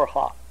or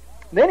hot.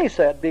 Then he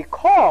said,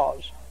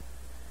 because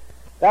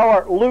thou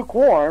art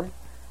lukewarm,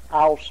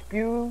 I'll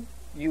spew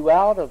you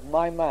out of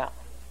my mouth.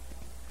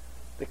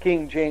 The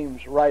King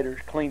James writers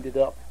cleaned it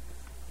up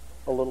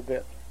a little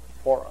bit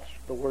for us.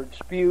 The word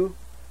spew,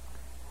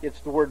 it's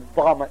the word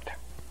vomit.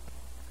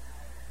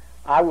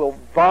 I will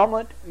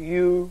vomit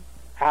you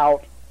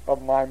out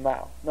of my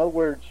mouth. In other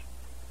words,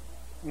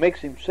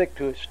 makes him sick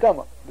to his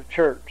stomach, the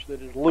church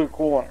that is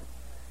lukewarm,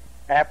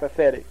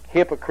 apathetic,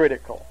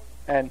 hypocritical,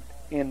 and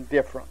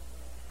indifferent.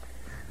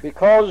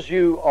 Because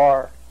you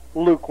are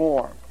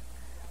lukewarm,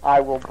 I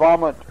will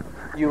vomit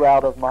you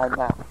out of my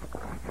mouth.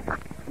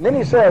 And then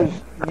he says,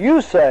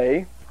 you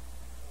say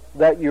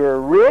that you're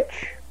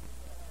rich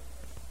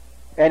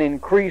and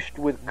increased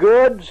with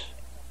goods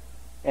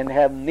and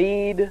have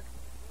need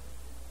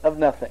of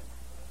nothing.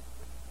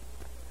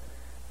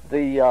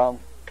 The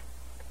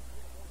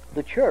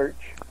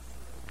church,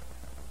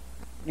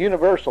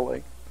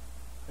 universally,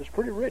 is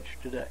pretty rich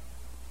today.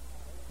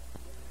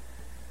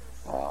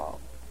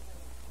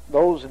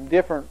 Those in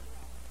different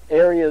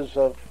areas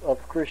of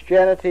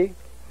Christianity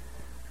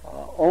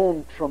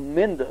own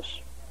tremendous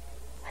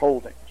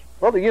holdings.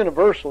 Well, the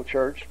universal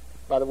church,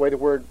 by the way, the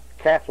word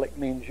Catholic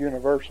means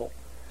universal.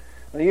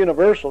 The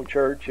universal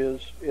church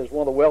is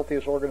one of the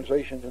wealthiest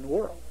organizations in the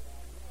world.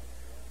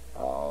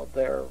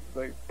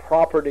 The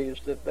properties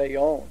that they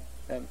own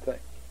and things.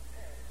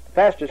 The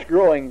fastest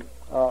growing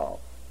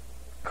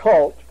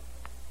cult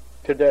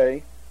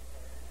today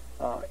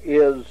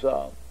is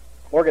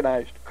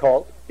organized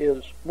cult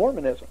is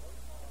Mormonism.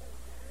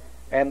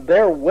 And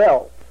their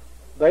wealth,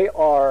 they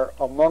are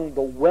among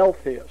the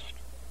wealthiest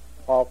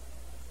of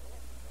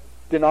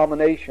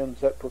denominations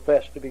that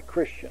profess to be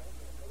Christian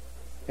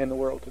in the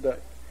world today.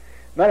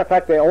 Matter of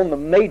fact, they own the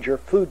major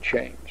food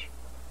chains.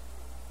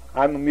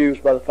 I'm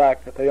amused by the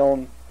fact that they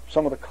own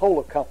some of the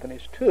cola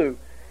companies too.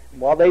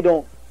 And while they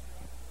don't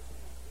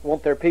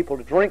want their people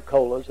to drink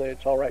colas,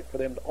 it's all right for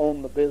them to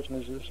own the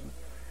businesses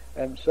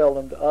and sell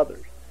them to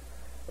others.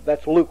 But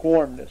that's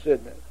lukewarmness,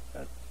 isn't it?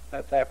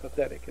 That's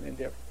apathetic and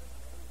indifferent.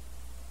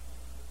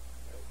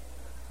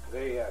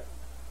 They are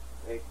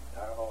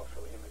also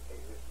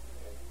imitating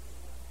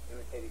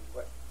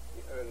what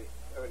the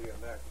early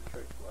American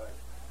church was.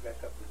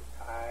 Dress up with a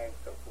tie and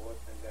so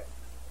forth, and that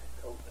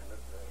coat and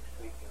look very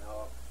sleek and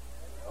all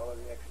of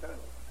the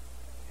externals.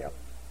 Yep.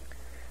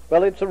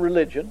 Well, it's a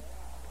religion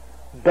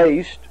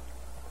based,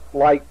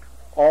 like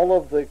all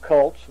of the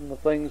cults and the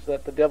things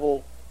that the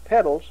devil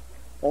peddles,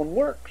 on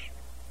works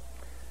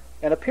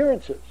and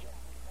appearances.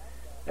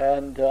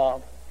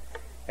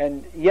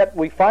 And yet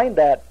we find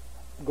that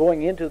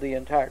going into the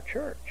entire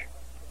church.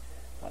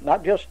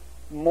 Not just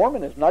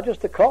Mormonism, not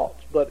just the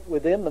cults, but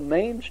within the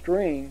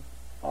mainstream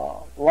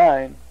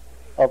line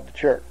of the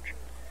church.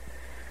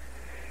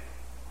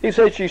 He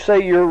says, you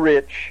say you're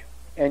rich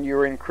and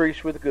you're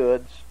increased with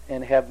goods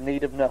and have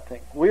need of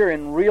nothing. We're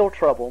in real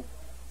trouble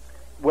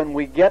when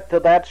we get to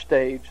that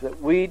stage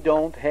that we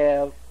don't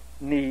have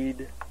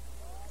need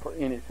for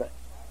anything.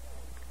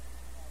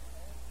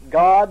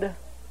 God,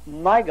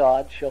 my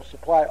God, shall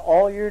supply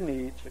all your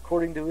needs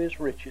according to his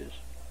riches,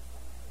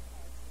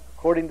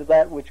 according to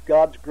that which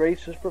God's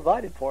grace has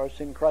provided for us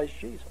in Christ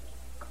Jesus.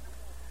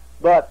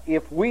 But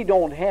if we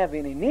don't have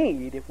any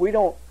need, if we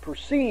don't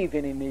perceive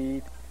any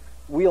need,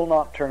 we'll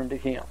not turn to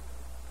him.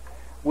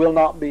 We'll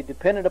not be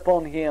dependent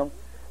upon him.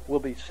 We'll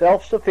be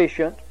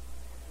self-sufficient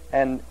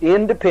and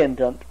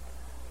independent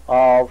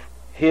of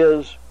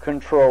his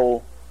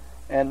control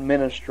and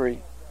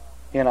ministry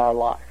in our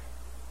life.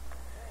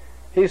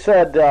 He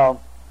said,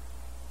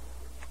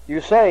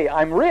 you say,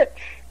 I'm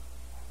rich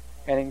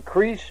and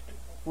increased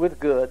with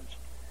goods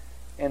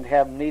and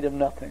have need of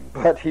nothing.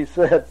 But he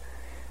said,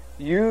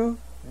 you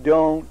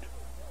don't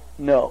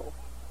know.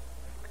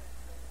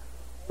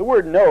 The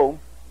word know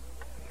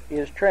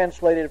is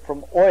translated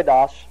from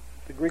oidos,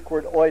 the Greek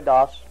word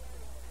oidos.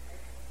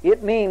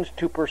 It means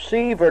to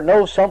perceive or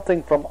know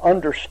something from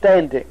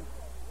understanding.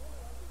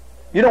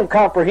 You don't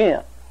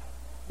comprehend.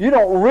 You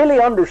don't really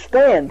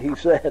understand, he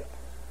said,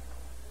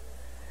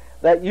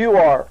 that you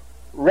are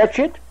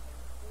wretched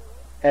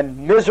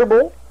and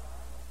miserable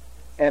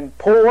and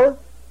poor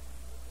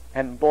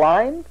and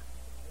blind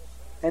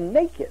and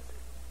naked.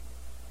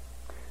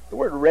 The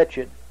word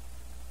wretched,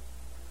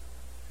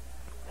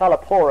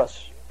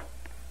 talaporos,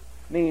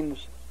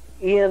 means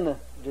in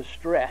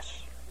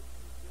distress.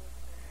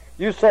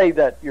 You say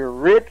that you're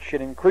rich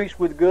and increased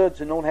with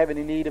goods and don't have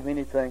any need of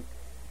anything.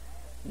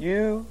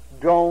 You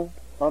don't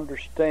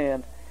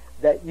understand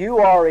that you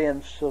are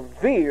in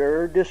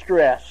severe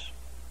distress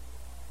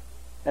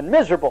and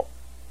miserable.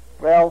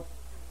 Well,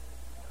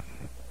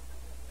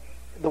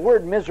 the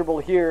word miserable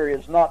here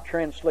is not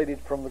translated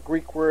from the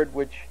Greek word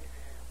which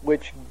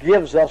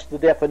gives us the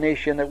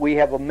definition that we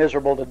have of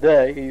miserable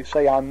today. You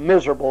say, I'm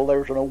miserable.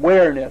 There's an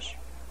awareness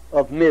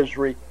of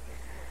misery.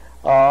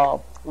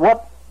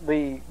 What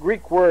the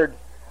Greek word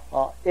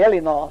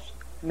elinos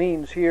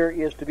means here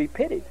is to be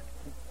pitied.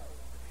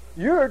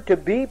 You're to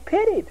be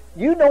pitied.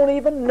 You don't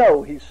even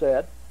know, he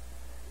said.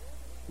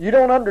 You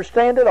don't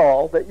understand at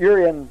all that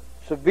you're in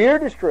severe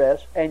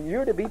distress and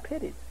you're to be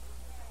pitied.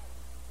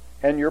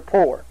 And you're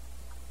poor.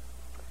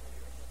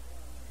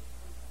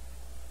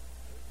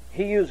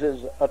 He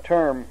uses a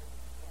term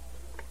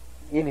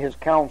in his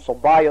counsel,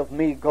 buy of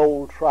me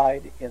gold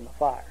tried in the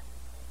fire.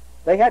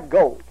 They had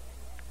gold.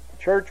 The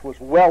church was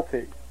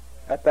wealthy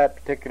at that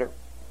particular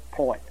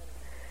point.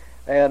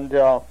 And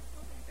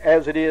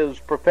as it is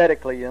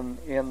prophetically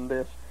in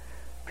this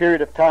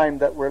period of time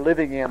that we're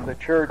living in, the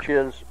church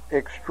is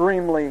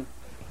extremely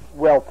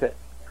wealthy.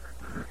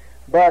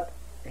 But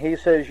he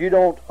says you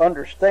don't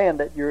understand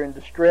that you're in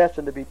distress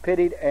and to be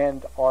pitied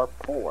and are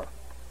poor.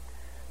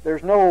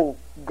 There's no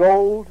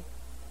gold,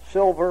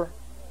 silver,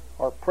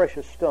 or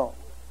precious stone.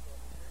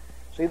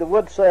 See, the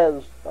word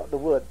says,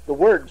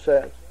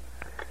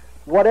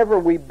 whatever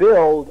we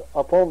build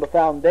upon the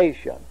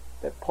foundation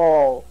that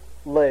Paul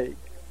laid,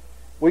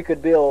 we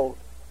could build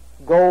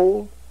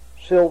gold,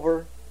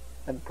 silver,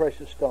 and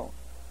precious stone.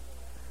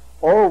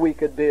 Or we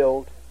could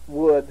build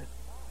wood,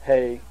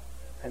 hay,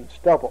 and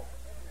stubble.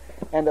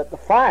 And that the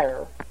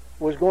fire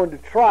was going to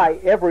try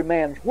every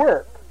man's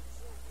work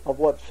of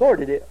what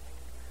sort it is.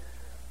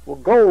 Well,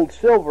 gold,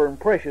 silver, and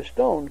precious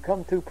stone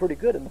come through pretty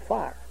good in the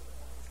fire.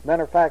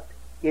 Matter of fact,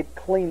 it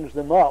cleans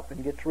them up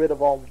and gets rid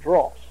of all the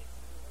dross.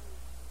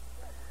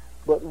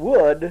 But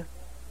wood,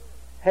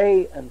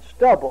 hay, and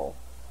stubble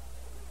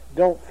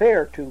don't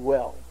fare too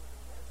well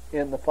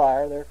in the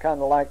fire. They're kind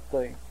of like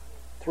the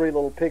three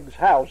little pigs'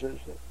 houses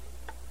that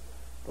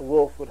the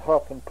wolf would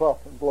huff and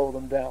puff and blow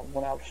them down,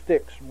 one out of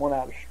sticks and one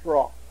out of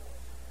straw.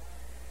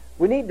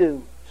 We need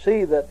to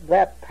see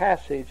that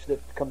passage that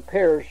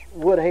compares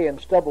wood, hay,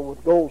 and stubble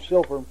with gold,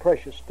 silver, and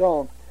precious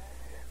stone.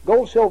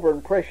 Gold, silver,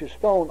 and precious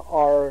stone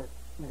are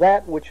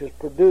that which is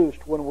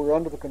produced when we're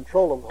under the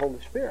control of the Holy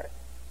Spirit,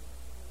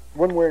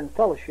 when we're in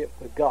fellowship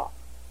with God,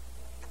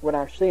 when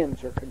our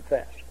sins are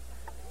confessed.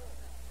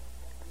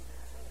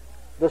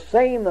 The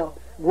same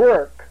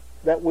work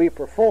that we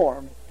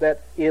perform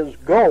that is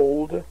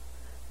gold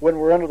when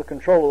we're under the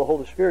control of the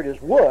Holy Spirit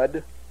is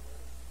wood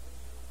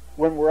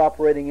when we're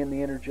operating in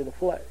the energy of the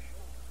flesh.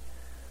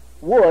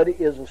 Wood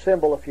is a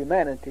symbol of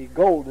humanity.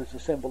 Gold is a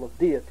symbol of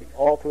deity,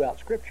 all throughout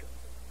Scripture.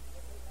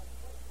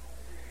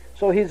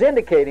 So he's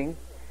indicating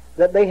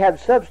that they have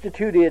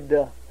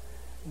substituted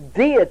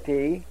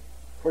deity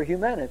for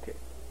humanity.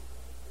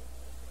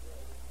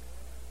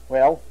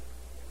 Well,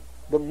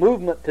 the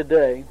movement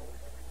today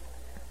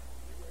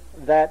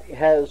that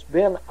has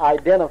been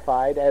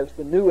identified as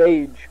the New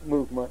Age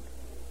movement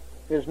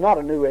is not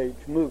a New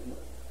Age movement.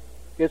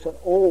 It's an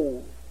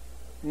old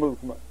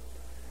movement.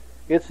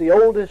 It's the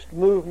oldest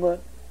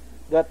movement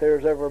that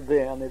there's ever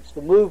been. It's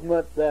the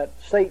movement that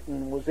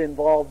Satan was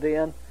involved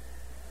in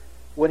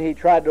when he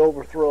tried to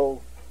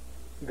overthrow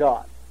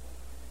God.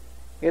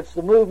 It's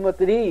the movement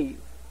that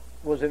Eve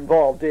was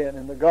involved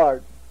in the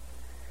garden.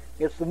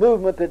 It's the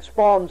movement that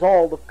spawns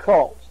all the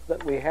cults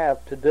that we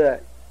have today.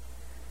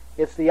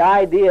 It's the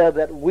idea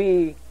that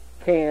we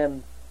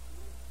can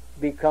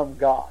become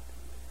God,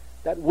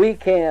 that we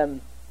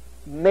can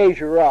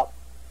measure up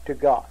to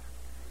God.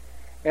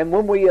 And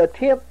when we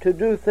attempt to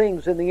do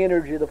things in the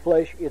energy of the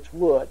flesh, it's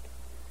wood.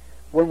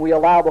 When we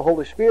allow the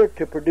Holy Spirit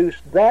to produce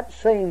that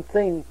same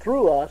thing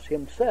through us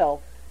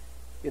himself,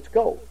 it's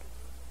gold.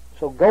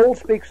 So gold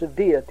speaks of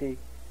deity,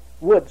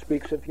 wood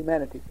speaks of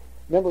humanity.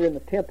 Remember in the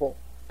temple,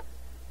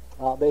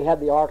 they had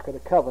the Ark of the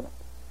Covenant.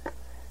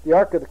 The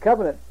Ark of the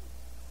Covenant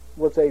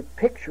was a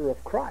picture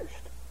of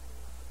Christ.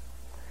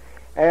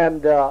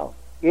 And the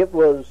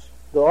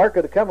Ark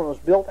of the Covenant was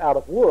built out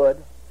of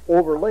wood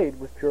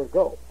overlaid with pure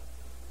gold.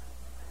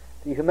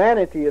 The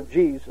humanity of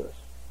Jesus,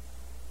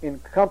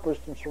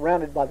 encompassed and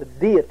surrounded by the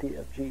deity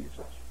of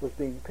Jesus, was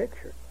being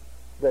pictured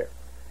there.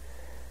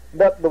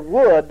 But the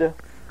wood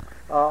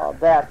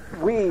that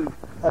we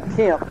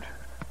attempt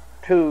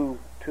to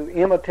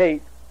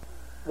imitate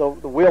the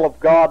will of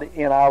God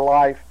in our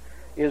life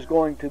is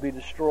going to be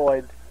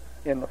destroyed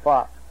in the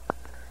fire.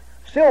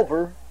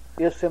 Silver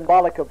is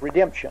symbolic of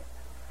redemption.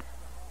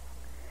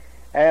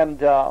 And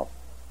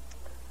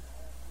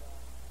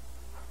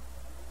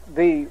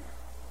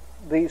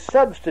the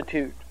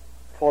substitute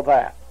for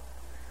that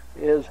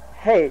is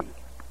hay.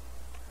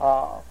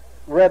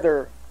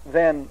 Rather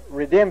than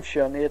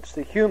redemption, it's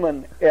the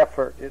human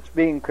effort. It's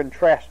being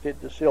contrasted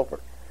to silver.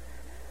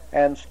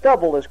 And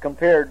stubble is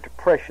compared to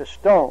precious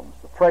stones.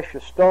 The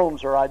precious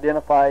stones are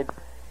identified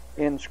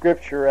in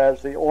Scripture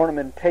as the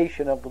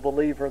ornamentation of the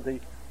believer,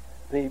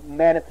 the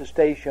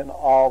manifestation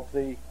of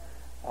the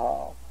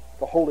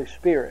Holy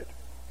Spirit,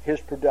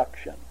 His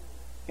production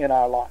in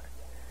our life.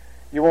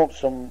 You want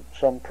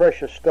some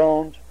precious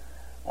stones: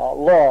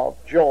 love,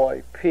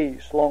 joy,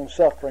 peace,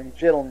 long-suffering,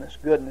 gentleness,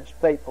 goodness,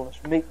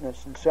 faithfulness,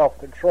 meekness, and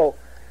self-control.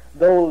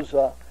 Those,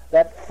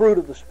 that fruit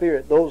of the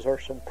Spirit, those are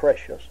some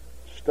precious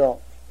stones.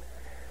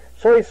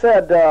 So he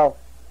said,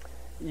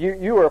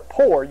 you are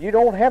poor. You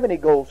don't have any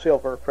gold,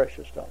 silver, or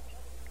precious stones.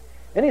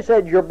 And he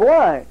said, you're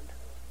blind.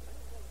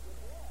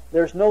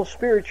 There's no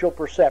spiritual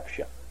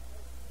perception.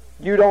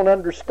 You don't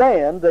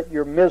understand that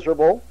you're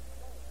miserable,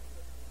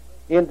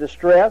 in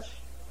distress,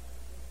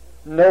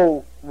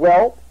 no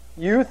wealth.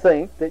 You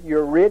think that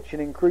you're rich and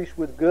increased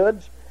with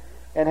goods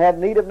and have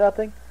need of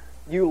nothing.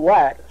 You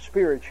lack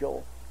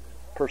spiritual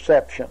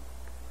perception,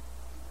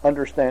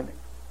 understanding.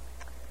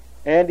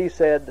 And he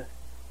said,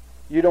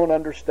 you don't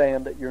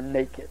understand that you're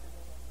naked.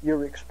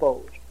 You're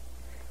exposed.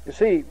 You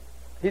see,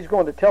 he's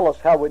going to tell us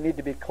how we need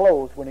to be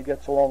clothed when he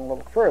gets along a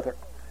little further.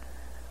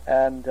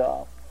 And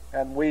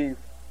we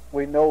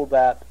know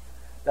that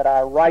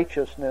our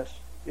righteousness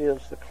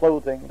is the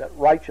clothing, that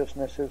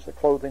righteousness is the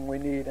clothing we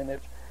need, and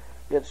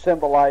it's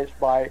symbolized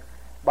by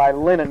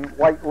linen,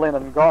 white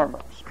linen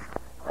garments.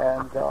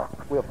 And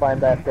we'll find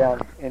that down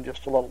in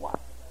just a little while.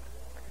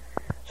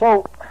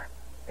 So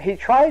he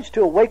tries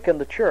to awaken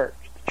the church.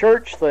 The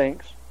church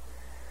thinks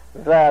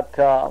that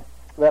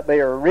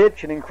they are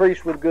rich and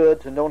increased with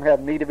goods and don't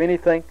have need of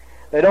anything.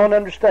 They don't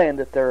understand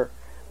that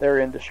they're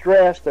in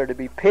distress. They're to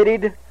be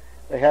pitied.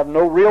 They have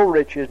no real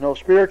riches, no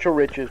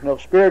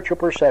spiritual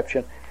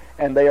perception,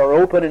 and they are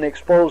open and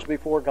exposed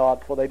before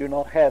God, for they do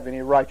not have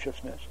any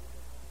righteousness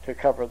to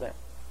cover them.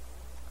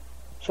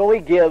 So he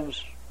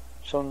gives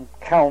some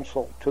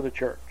counsel to the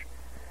church.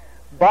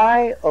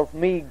 Buy of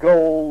me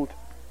gold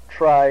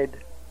tried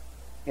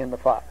in the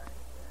fire.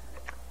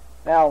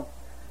 Now,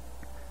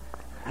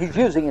 he's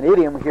using an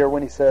idiom here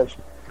when he says,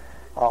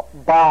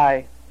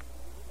 buy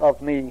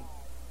of me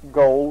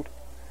gold,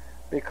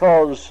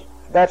 because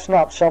that's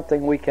not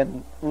something we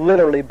can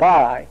literally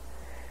buy,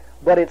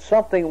 but it's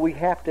something we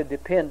have to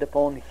depend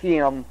upon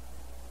him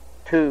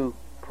to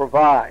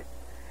provide.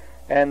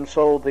 And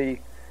so the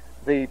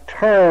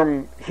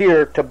term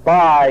here, to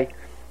buy,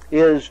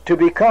 is to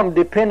become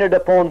dependent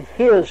upon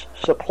his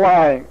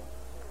supplying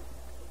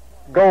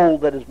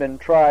gold that has been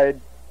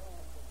tried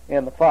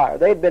in the fire.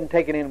 They had been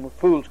taken in with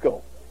fool's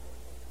gold.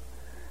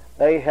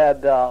 They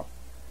had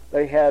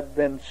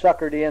been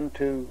suckered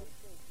into.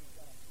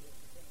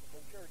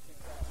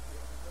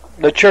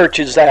 The church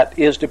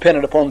is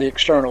dependent upon the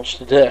externals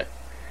today.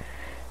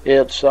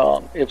 It's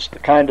the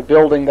kind of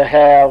building they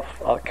have,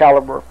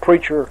 caliber of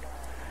preacher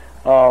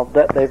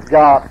that they've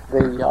got,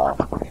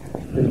 the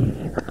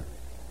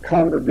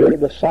congregation,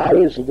 the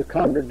size of the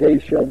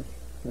congregation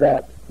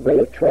that they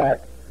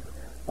attract.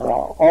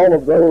 All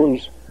of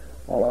those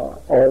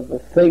are the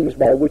things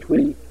by which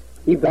we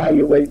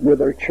evaluate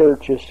whether a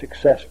church is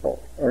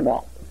successful or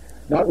not.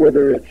 Not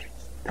whether it's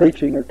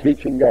preaching or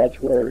teaching God's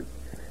Word.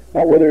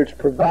 Not whether it's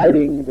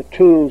providing the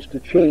tools to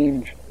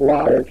change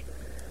lives,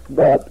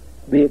 but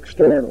the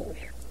externals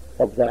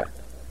of that.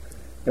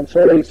 And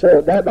so they say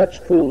that's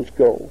fool's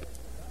gold.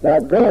 Now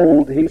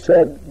gold, he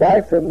said,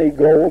 buy from me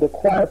gold,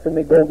 acquire from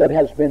me gold that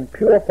has been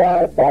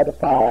purified by the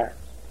fire.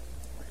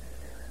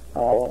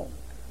 The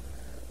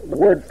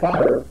word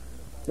fire,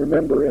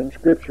 remember, in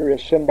Scripture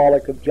is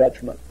symbolic of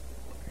judgment.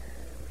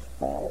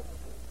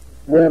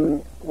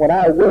 When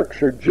our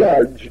works are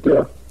judged,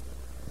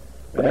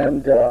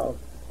 and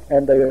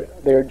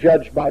they're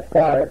judged by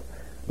fire,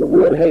 the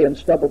wood, hay, and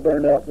stubble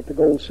burn up, but the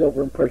gold,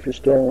 silver, and precious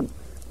stone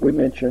we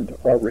mentioned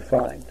are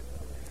refined.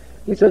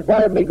 He says,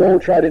 buy of me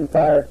gold tried in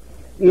fire.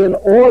 In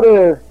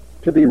order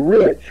to be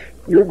rich,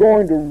 you're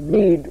going to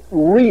need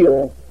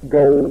real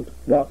gold,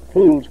 not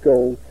fool's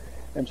gold.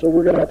 And so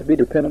we're going to have to be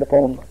dependent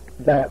upon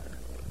that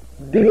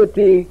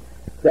deity,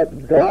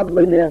 that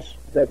godliness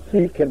that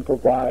he can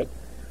provide,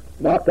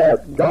 not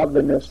that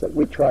godliness that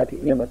we try to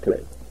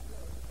imitate.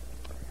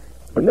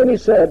 And then he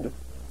said,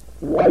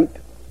 white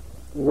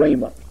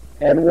raiment,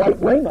 and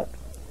white raiment,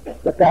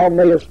 that thou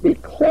mayest be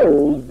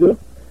clothed,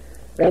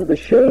 and the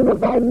shame of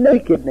thy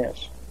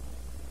nakedness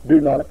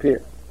do not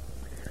appear.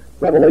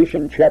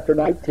 Revelation chapter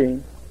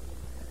 19,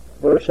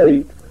 verse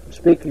 8,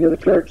 speaking of the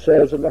church,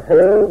 says, and to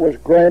her was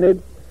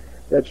granted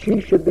that she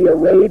should be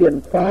arrayed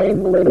in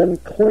fine linen,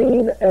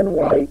 clean and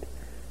white,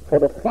 for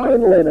the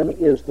fine linen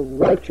is the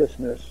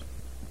righteousness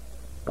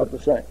of the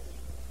saints.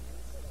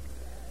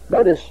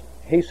 Notice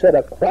he said,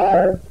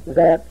 acquire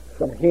that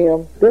from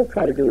him. Don't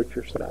try to do it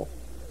yourself.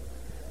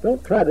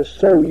 Don't try to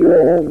sew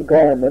your own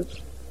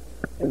garments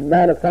and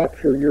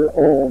manufacture your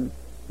own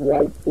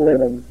white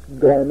linen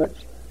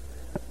garments.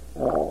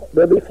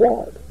 They'll be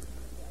flawed.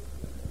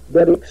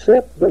 But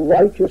accept the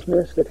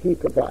righteousness that he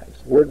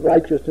provides. The word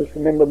righteousness,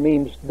 remember,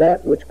 means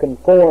that which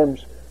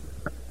conforms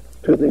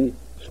to the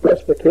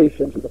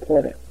specifications of the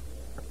plan.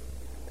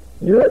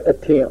 Your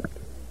attempt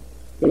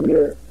in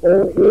your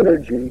own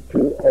energy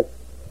to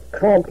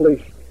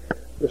accomplish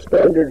the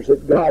standards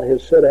that God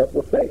has set up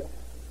will fail.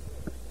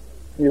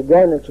 Your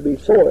garments will be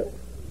soiled.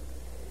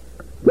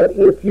 But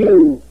if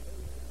you,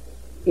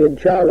 in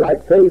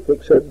childlike faith,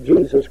 accept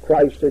Jesus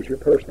Christ as your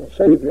personal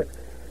Savior,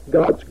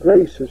 God's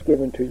grace is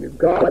given to you,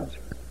 God's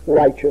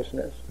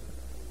righteousness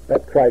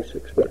at Christ's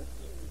expense.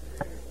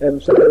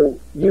 And so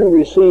you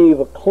receive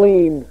a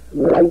clean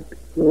white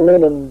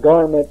linen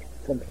garment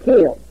from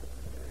him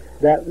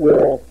that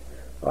will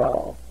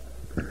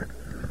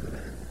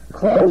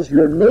cause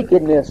your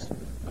nakedness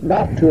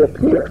not to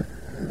appear.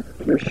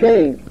 Your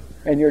shame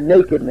and your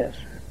nakedness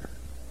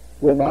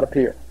will not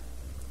appear.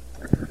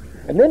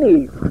 And then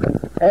he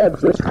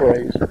adds this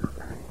phrase,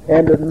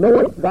 and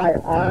anoint thy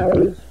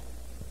eyes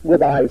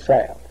with eye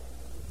salve.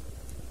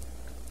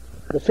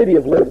 The city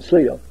of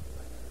Laodicea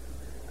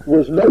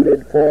was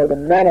noted for the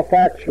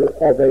manufacture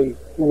of a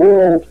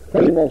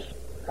world-famous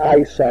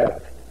eye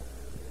salve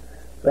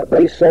that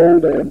they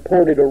sold and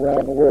imported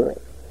around the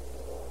world.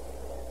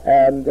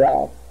 And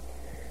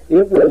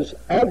it was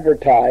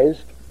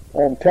advertised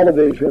on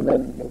television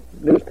and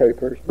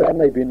newspapers, well,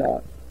 maybe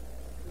not.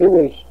 It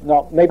was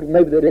not, maybe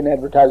they didn't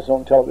advertise it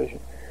on television,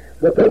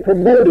 but they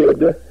promoted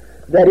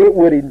that it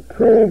would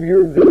improve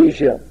your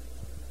vision.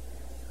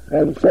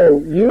 And so,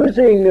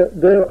 using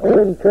their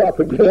own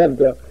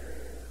propaganda,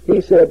 he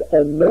said,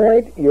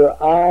 anoint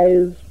your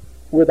eyes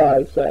with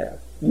eye salve.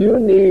 You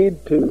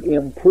need to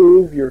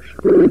improve your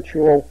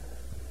spiritual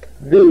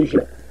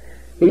vision.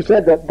 He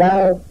said that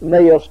thou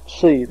mayest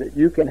see, that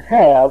you can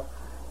have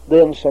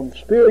then some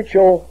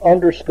spiritual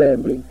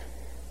understanding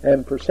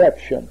and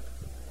perception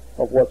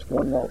of what's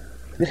going on.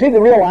 You see, the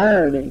real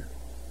irony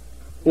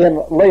in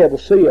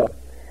Laodicea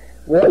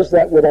was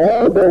that with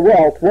all their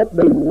wealth, what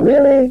they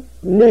really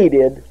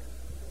needed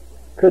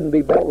couldn't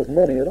be bought with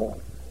money at all.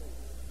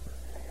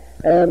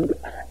 And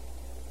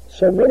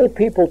so many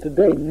people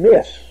today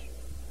miss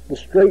the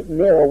straight and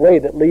narrow way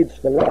that leads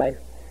to life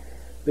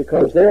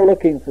because they're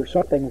looking for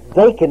something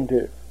they can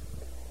do.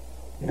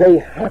 They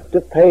have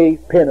to pay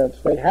penance.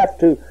 They have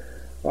to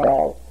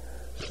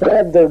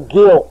stab their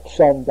guilt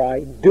some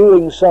by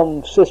doing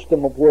some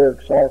system of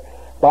works or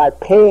by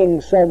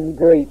paying some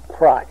great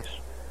price.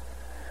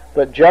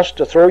 But just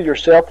to throw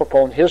yourself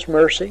upon his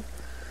mercy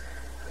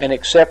and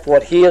accept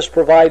what he has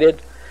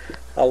provided,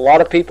 a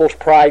lot of people's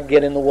pride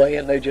get in the way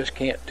and they just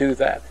can't do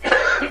that.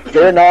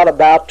 They're not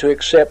about to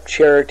accept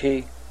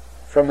charity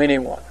from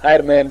anyone. I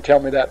had a man tell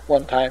me that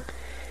one time.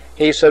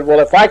 He said, well,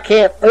 if I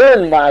can't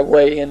earn my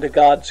way into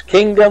God's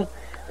kingdom,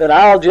 then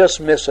I'll just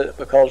miss it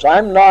because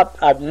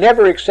I've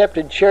never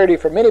accepted charity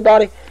from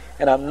anybody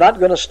and I'm not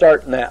going to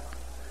start now.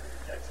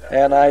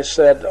 And I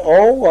said,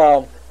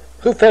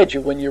 who fed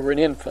you when you were an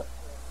infant?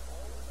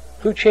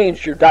 Who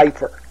changed your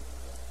diaper?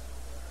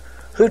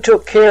 Who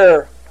took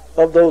care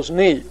of those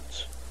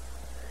needs?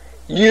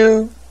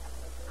 You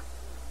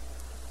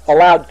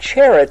allowed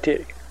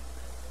charity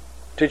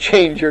to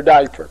change your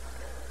diaper,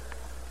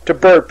 to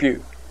burp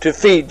you, to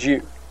feed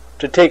you,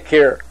 to take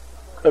care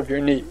of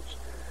your needs.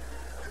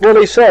 Well,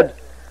 he said,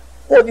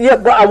 well, yeah,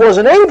 but I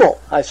wasn't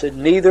able. I said,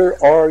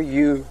 neither are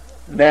you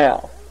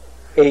now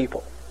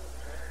able.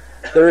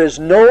 There is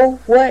no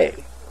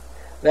way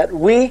that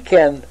we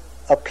can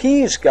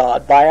appease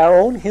God by our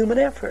own human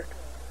effort.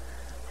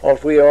 For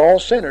we are all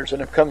sinners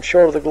and have come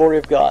short of the glory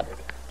of God.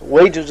 The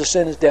wages of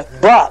sin is death,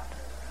 but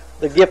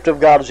the gift of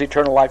God is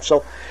eternal life.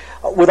 So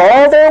with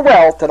all their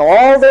wealth and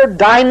all their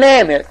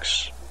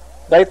dynamics,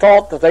 they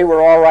thought that they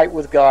were all right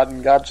with God,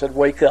 and God said,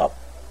 wake up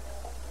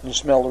and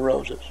smell the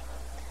roses.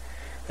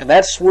 And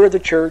that's where the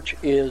church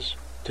is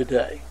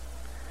today.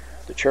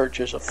 The church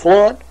is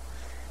affluent,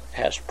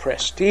 has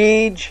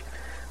prestige,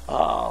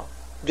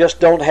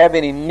 just don't have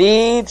any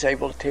needs,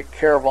 able to take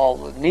care of all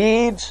the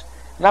needs.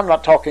 And I'm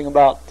not talking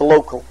about the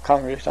local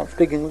congregation, I'm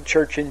speaking of the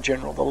church in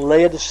general, the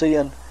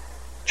Laodicean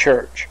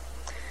church.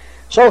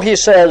 So he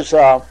says,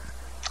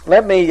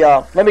 let me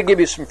give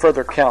you some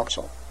further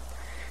counsel.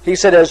 He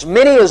said, as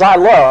many as I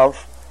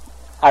love,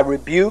 I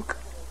rebuke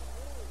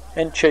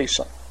and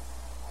chasten.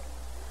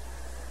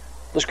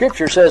 The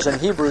scripture says in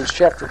Hebrews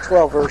chapter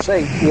 12, verse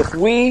 8, if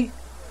we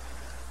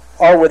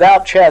are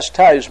without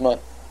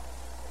chastisement,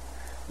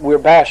 we're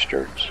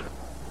bastards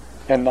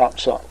and not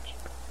sons.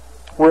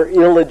 We're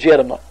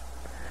illegitimate.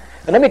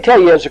 And let me tell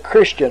you, as a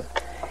Christian,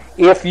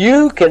 if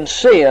you can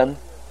sin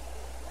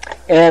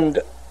and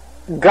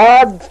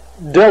God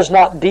does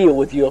not deal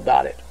with you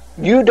about it,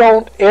 you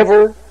don't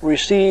ever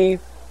receive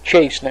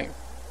chastening.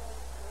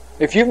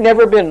 If you've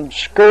never been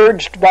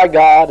scourged by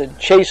God and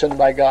chastened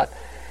by God,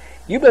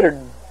 you better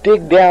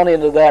dig down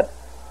into that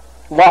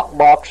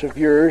lockbox of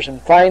yours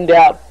and find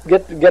out,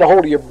 get a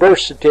hold of your birth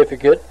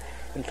certificate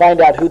and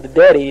find out who the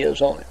daddy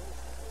is on it.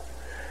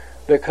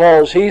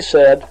 Because he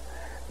said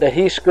that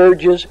he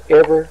scourges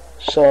every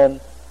son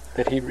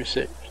that he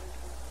receives.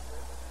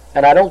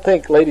 And I don't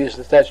think, ladies,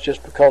 that that's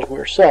just because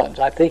we're sons.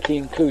 I think he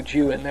includes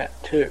you in that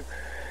too.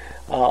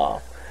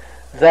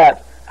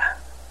 That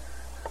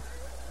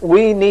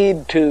we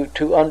need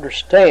to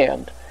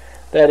understand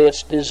that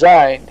it's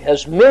designed,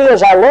 as many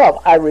as I love,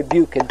 I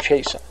rebuke and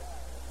chasten.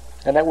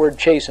 And that word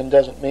chasten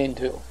doesn't mean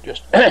to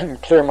just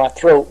clear my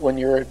throat when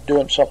you're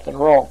doing something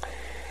wrong.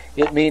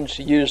 It means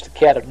to use the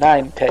cat of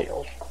nine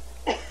tails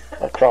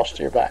across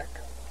your back.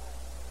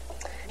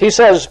 He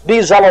says,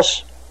 be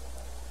zealous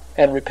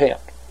and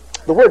repent.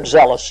 The word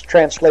zealous,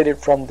 translated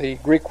from the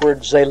Greek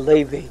word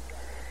zelevi,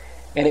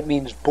 and it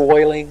means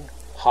boiling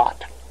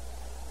hot.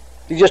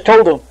 He just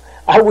told them,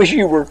 I wish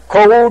you were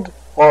cold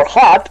or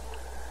hot,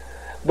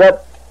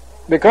 but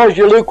because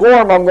you're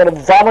lukewarm, I'm going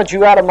to vomit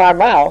you out of my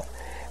mouth.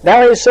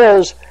 Now he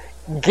says,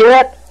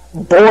 get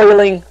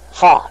boiling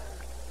hot.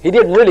 He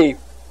didn't really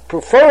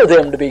prefer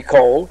them to be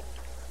cold.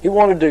 He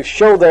wanted to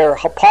show their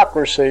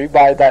hypocrisy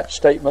by that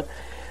statement.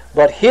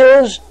 But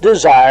his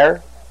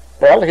desire,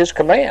 well, his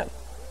command,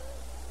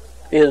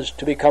 is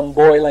to become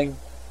boiling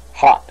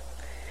hot.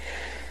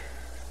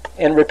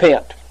 And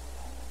repent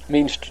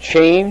means to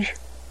change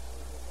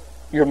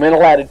your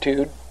mental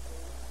attitude,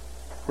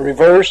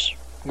 reverse,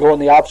 go in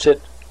the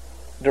opposite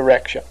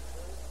direction.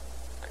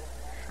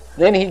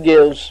 Then he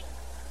gives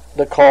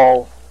the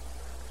call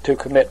to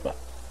commitment.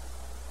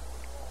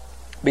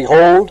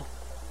 Behold,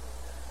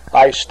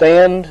 I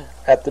stand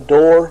at the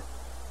door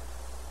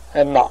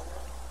and knock.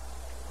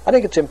 I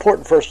think it's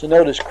important for us to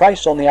notice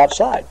Christ's on the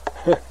outside.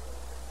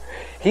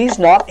 He's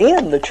not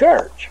in the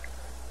church.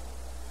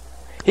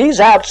 He's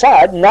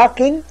outside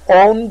knocking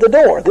on the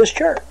door, this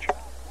church.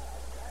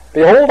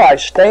 Behold, I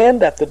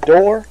stand at the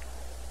door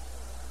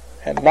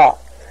and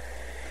knock.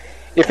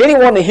 If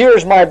anyone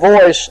hears my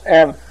voice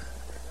and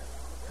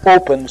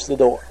opens the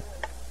door,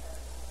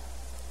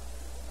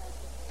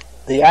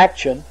 the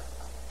action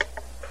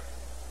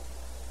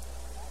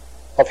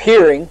of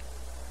hearing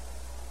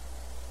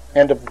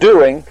and of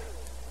doing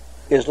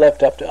is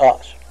left up to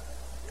us.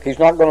 He's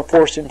not going to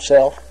force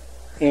himself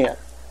in.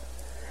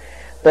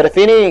 But if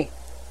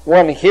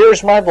anyone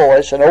hears my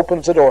voice and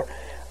opens the door,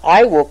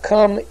 I will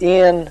come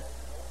in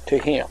to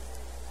him.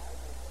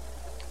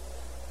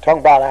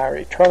 Talking about our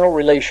eternal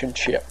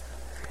relationship.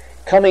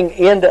 Coming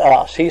into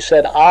us. He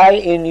said, I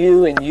in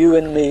you and you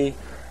in me.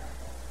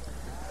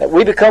 That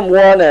we become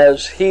one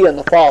as he and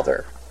the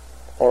Father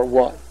are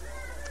one.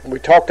 And we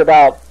talked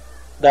about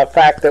that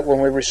fact that when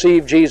we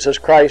receive Jesus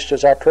Christ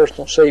as our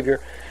personal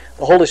Savior,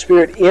 the Holy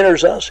Spirit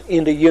enters us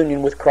into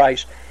union with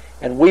Christ,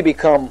 and we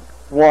become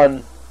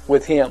one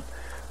with him.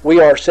 We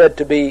are said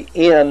to be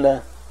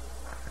in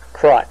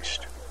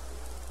Christ.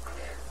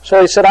 So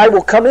he said, I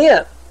will come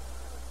in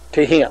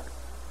to him.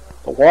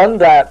 The one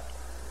that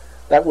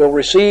will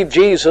receive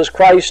Jesus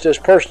Christ as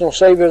personal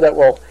Savior, that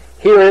will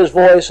hear his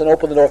voice and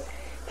open the door,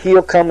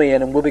 he'll come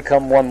in and we'll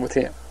become one with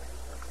him.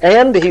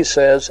 And, he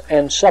says,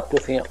 and sup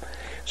with him.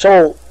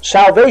 So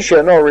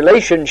salvation or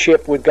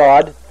relationship with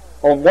God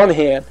on one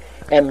hand,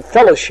 and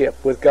fellowship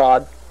with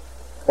God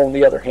on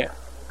the other hand.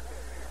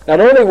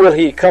 Not only will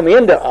he come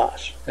into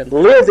us and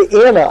live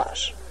in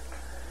us,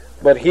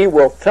 but he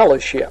will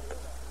fellowship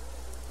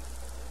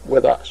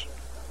with us.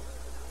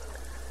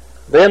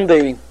 Then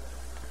the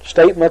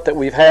statement that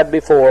we've had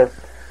before,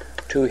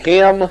 to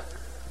him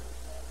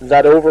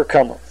that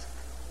overcometh.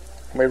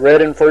 We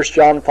read in 1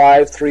 John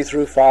 5, 3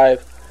 through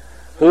 5,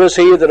 who is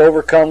he that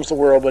overcomes the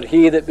world but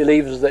he that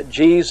believes that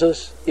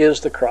Jesus is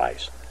the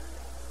Christ,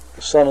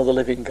 the Son of the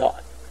living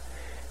God.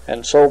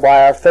 And so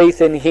by our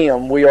faith in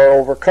Him, we are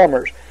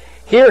overcomers.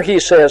 Here he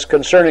says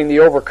concerning the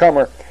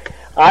overcomer,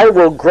 I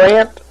will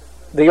grant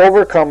the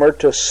overcomer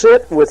to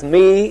sit with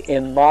me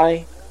in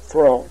my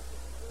throne.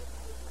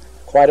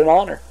 Quite an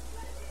honor.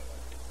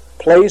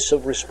 Place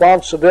of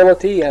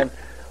responsibility and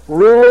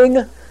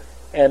ruling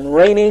and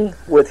reigning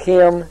with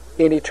Him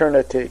in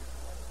eternity.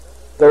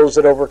 Those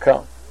that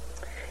overcome.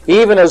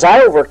 Even as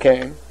I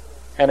overcame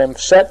and am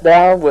set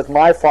down with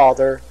my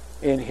Father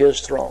in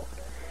His throne.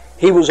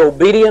 He was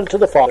obedient to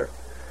the Father.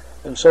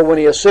 And so when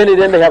He ascended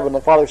into heaven,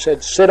 the Father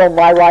said, sit on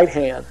my right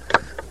hand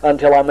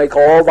until I make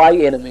all thy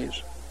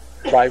enemies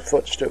thy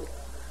footstool.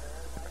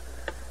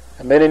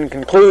 And then in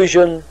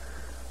conclusion,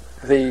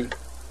 the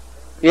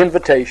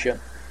invitation,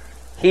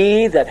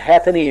 he that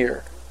hath an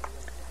ear,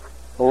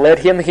 let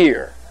him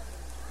hear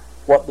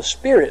what the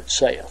Spirit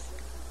saith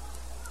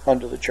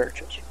unto the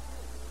churches.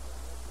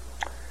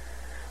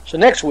 So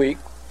next week,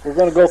 we're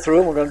going to go through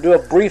and we're going to do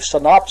a brief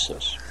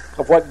synopsis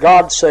of what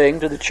God's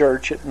saying to the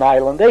church at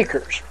Nyland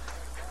Acres.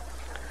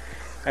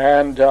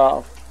 And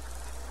I'll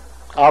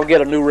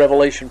get a new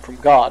revelation from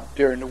God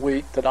during the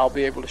week that I'll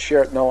be able to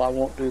share it. No, I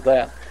won't do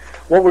that.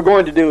 What we're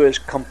going to do is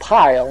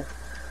compile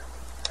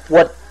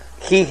what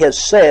He has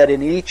said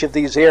in each of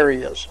these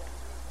areas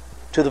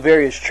to the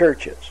various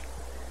churches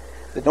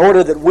in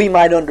order that we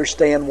might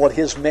understand what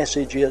His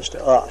message is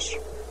to us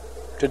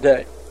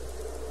today.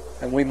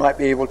 And we might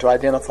be able to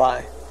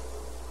identify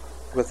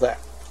with that.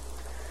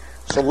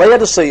 So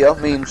Laodicea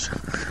means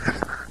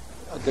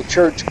the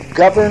church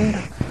governed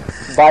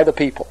by the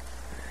people.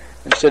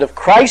 Instead of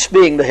Christ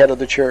being the head of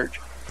the church,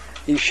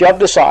 He's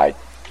shoved aside,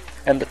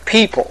 and the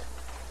people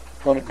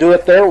are going to do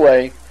it their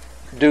way,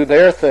 do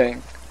their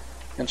thing,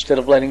 instead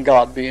of letting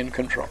God be in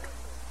control.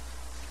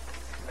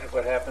 That's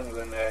what happened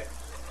when they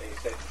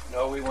said,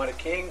 no, we want a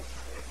king.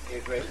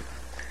 Israel.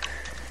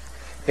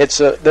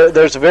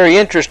 There's a very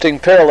interesting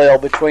parallel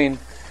between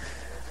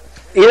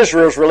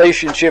Israel's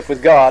relationship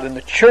with God and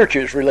the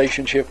church's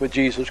relationship with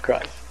Jesus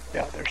Christ.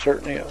 Yeah, there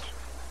certainly is.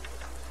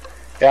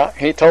 Yeah,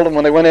 He told them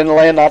when they went in the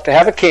land not to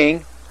have a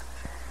king.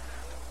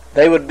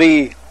 They would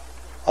be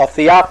a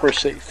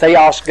theocracy,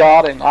 theos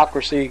God and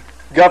ocracy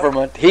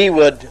government. He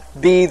would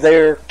be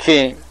their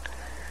king.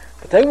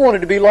 But they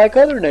wanted to be like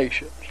other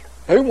nations.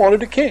 They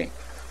wanted a king.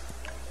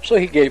 So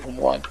He gave them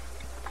one,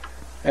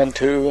 and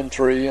two, and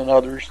three, and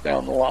others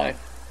down the line.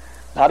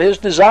 Not His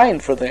design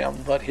for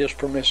them, but His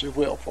permissive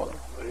will for them.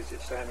 What is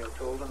it Samuel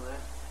told them then?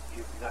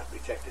 You've not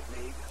rejected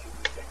me, but you've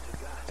rejected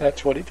God.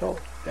 That's what He told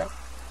them, yeah.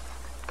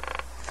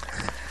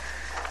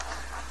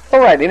 All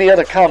right, any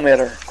other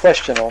comment or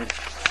question on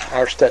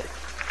our study?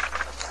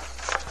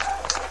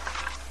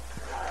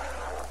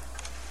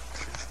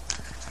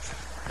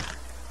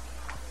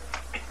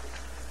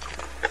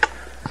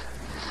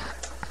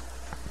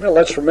 Well,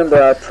 let's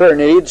remember our prayer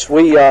needs.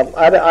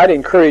 I'd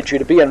encourage you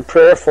to be in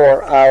prayer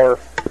for our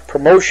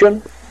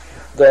promotion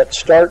that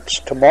starts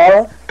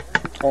tomorrow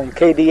on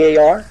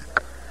KDAR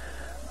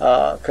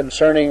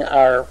concerning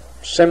our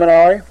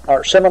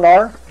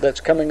seminar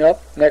that's coming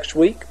up next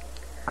week.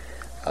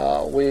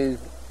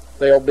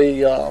 There'll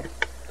be some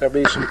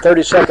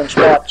 30-second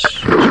spots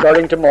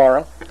starting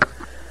tomorrow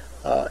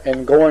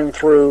and going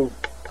through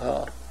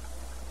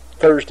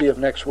Thursday of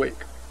next week.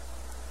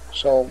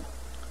 So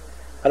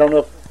I don't know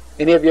if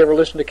any of you ever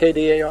listened to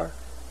KDAR?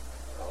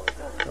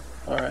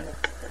 All right.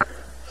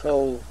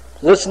 So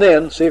listen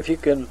in, see if you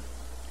can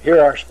hear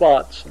our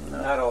spots. And,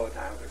 not all the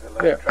time. There's a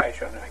lot of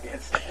trash on our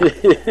against.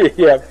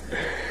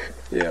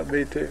 Yeah,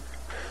 me too.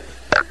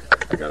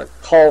 I got a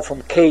call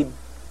from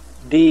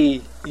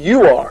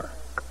KDUR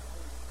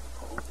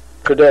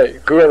today,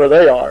 whoever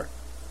they are,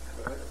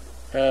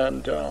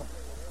 and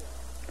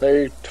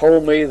they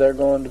told me they're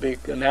going to be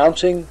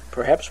announcing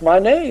perhaps my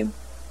name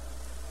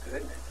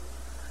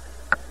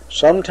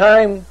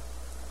sometime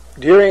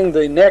during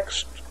the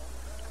next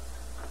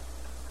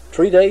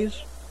 3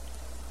 days,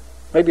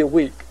 maybe a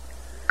week.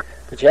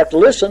 But you have to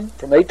listen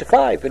from 8 to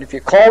 5. And if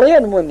you call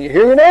in when you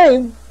hear your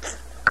name,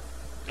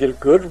 get a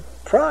good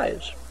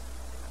prize.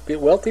 Be a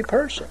wealthy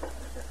person.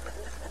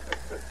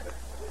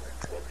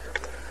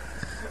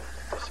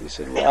 She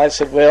said, I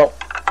said, well,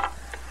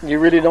 you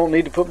really don't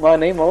need to put my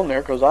name on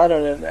there because I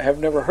have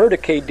never heard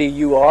of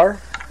KDUR,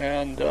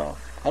 and I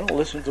don't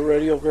listen to the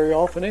radio very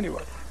often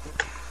anyway.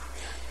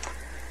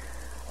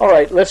 All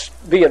right, let's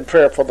be in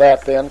prayer for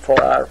that then, for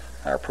our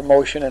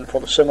promotion and for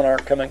the seminar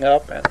coming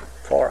up, and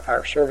for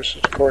our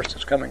services, of course,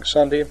 that's coming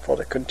Sunday, and for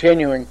the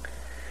continuing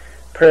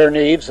prayer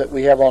needs that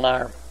we have on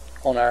our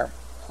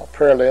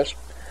prayer list.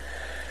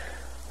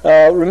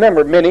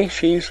 Remember, Minnie,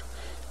 she's,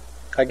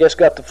 I guess,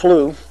 got the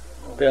flu.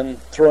 Been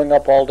throwing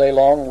up all day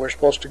long. We're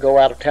supposed to go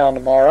out of town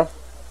tomorrow,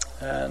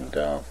 and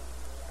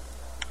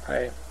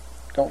I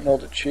don't know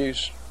that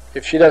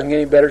if she doesn't get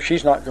any better,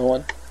 she's not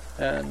going.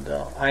 And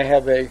I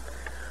have a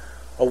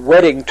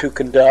wedding to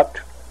conduct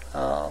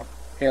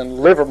in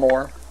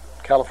Livermore,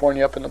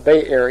 California, up in the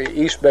Bay Area,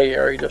 East Bay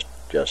Area,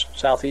 just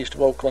southeast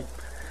of Oakland,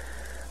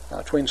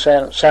 between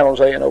San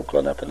Jose and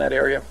Oakland, up in that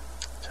area.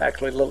 It's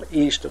actually a little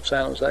east of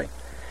San Jose.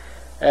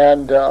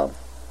 And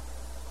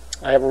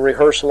I have a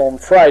rehearsal on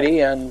Friday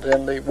and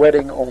then the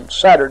wedding on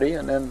Saturday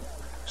and then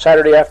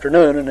Saturday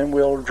afternoon, and then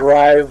we'll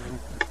drive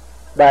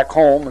back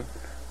home and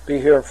be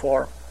here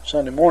for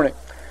Sunday morning.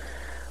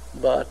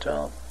 But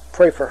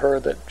pray for her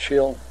that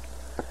she'll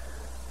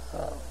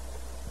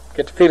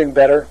get to feeling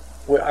better.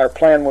 Our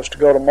plan was to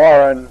go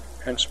tomorrow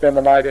and spend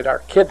the night at our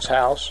kids'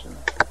 house in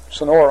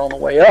Sonora on the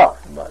way up.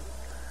 But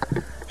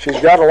she's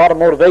got a lot of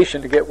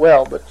motivation to get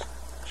well, but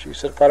she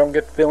said, if I don't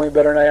get feeling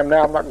better than I am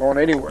now, I'm not going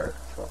anywhere.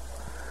 So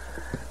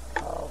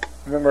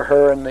remember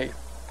her and the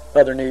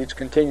other needs.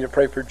 Continue to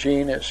pray for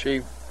Jean as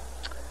she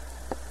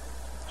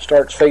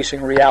starts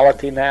facing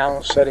reality now,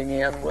 setting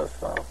in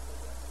with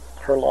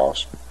her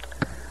loss.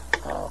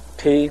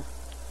 T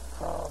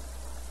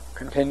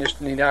continues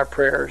to need our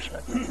prayers,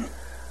 and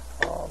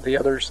the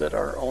others that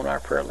are on our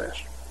prayer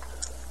list.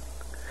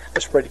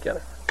 Let's pray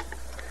together.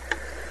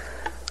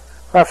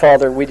 Our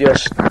Father, we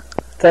just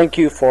thank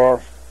you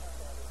for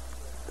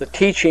the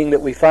teaching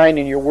that we find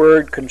in your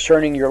word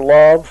concerning your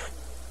love,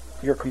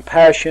 your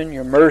compassion,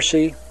 your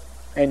mercy,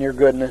 and your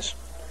goodness,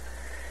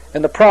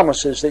 and the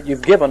promises that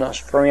you've given us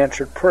for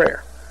answered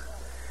prayer.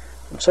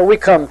 And so we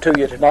come to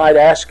you tonight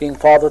asking,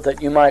 Father,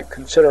 that you might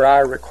consider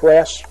our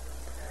requests,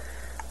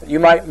 that you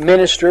might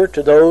minister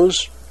to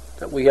those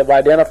that we have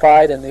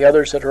identified and the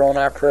others that are on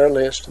our prayer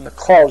list and the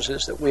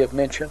causes that we have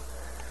mentioned.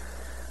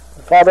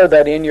 And Father,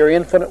 that in your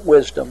infinite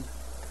wisdom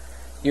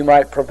you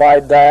might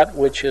provide that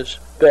which is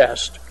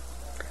best,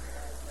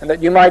 and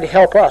that you might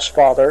help us,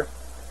 Father,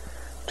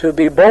 to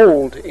be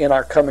bold in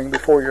our coming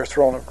before your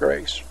throne of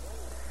grace.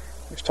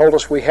 You've told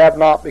us we have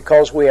not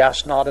because we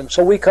ask not, and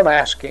so we come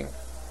asking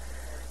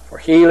for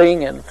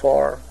healing and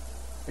for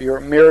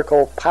your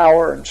miracle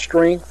power and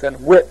strength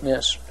and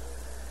witness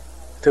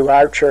to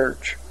our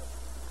church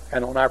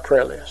and on our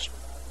prayer list.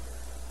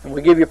 And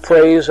we give you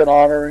praise and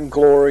honor and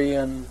glory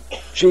in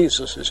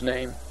Jesus'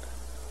 name.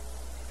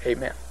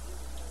 Amen.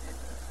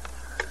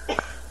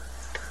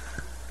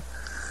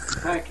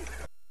 Thank you.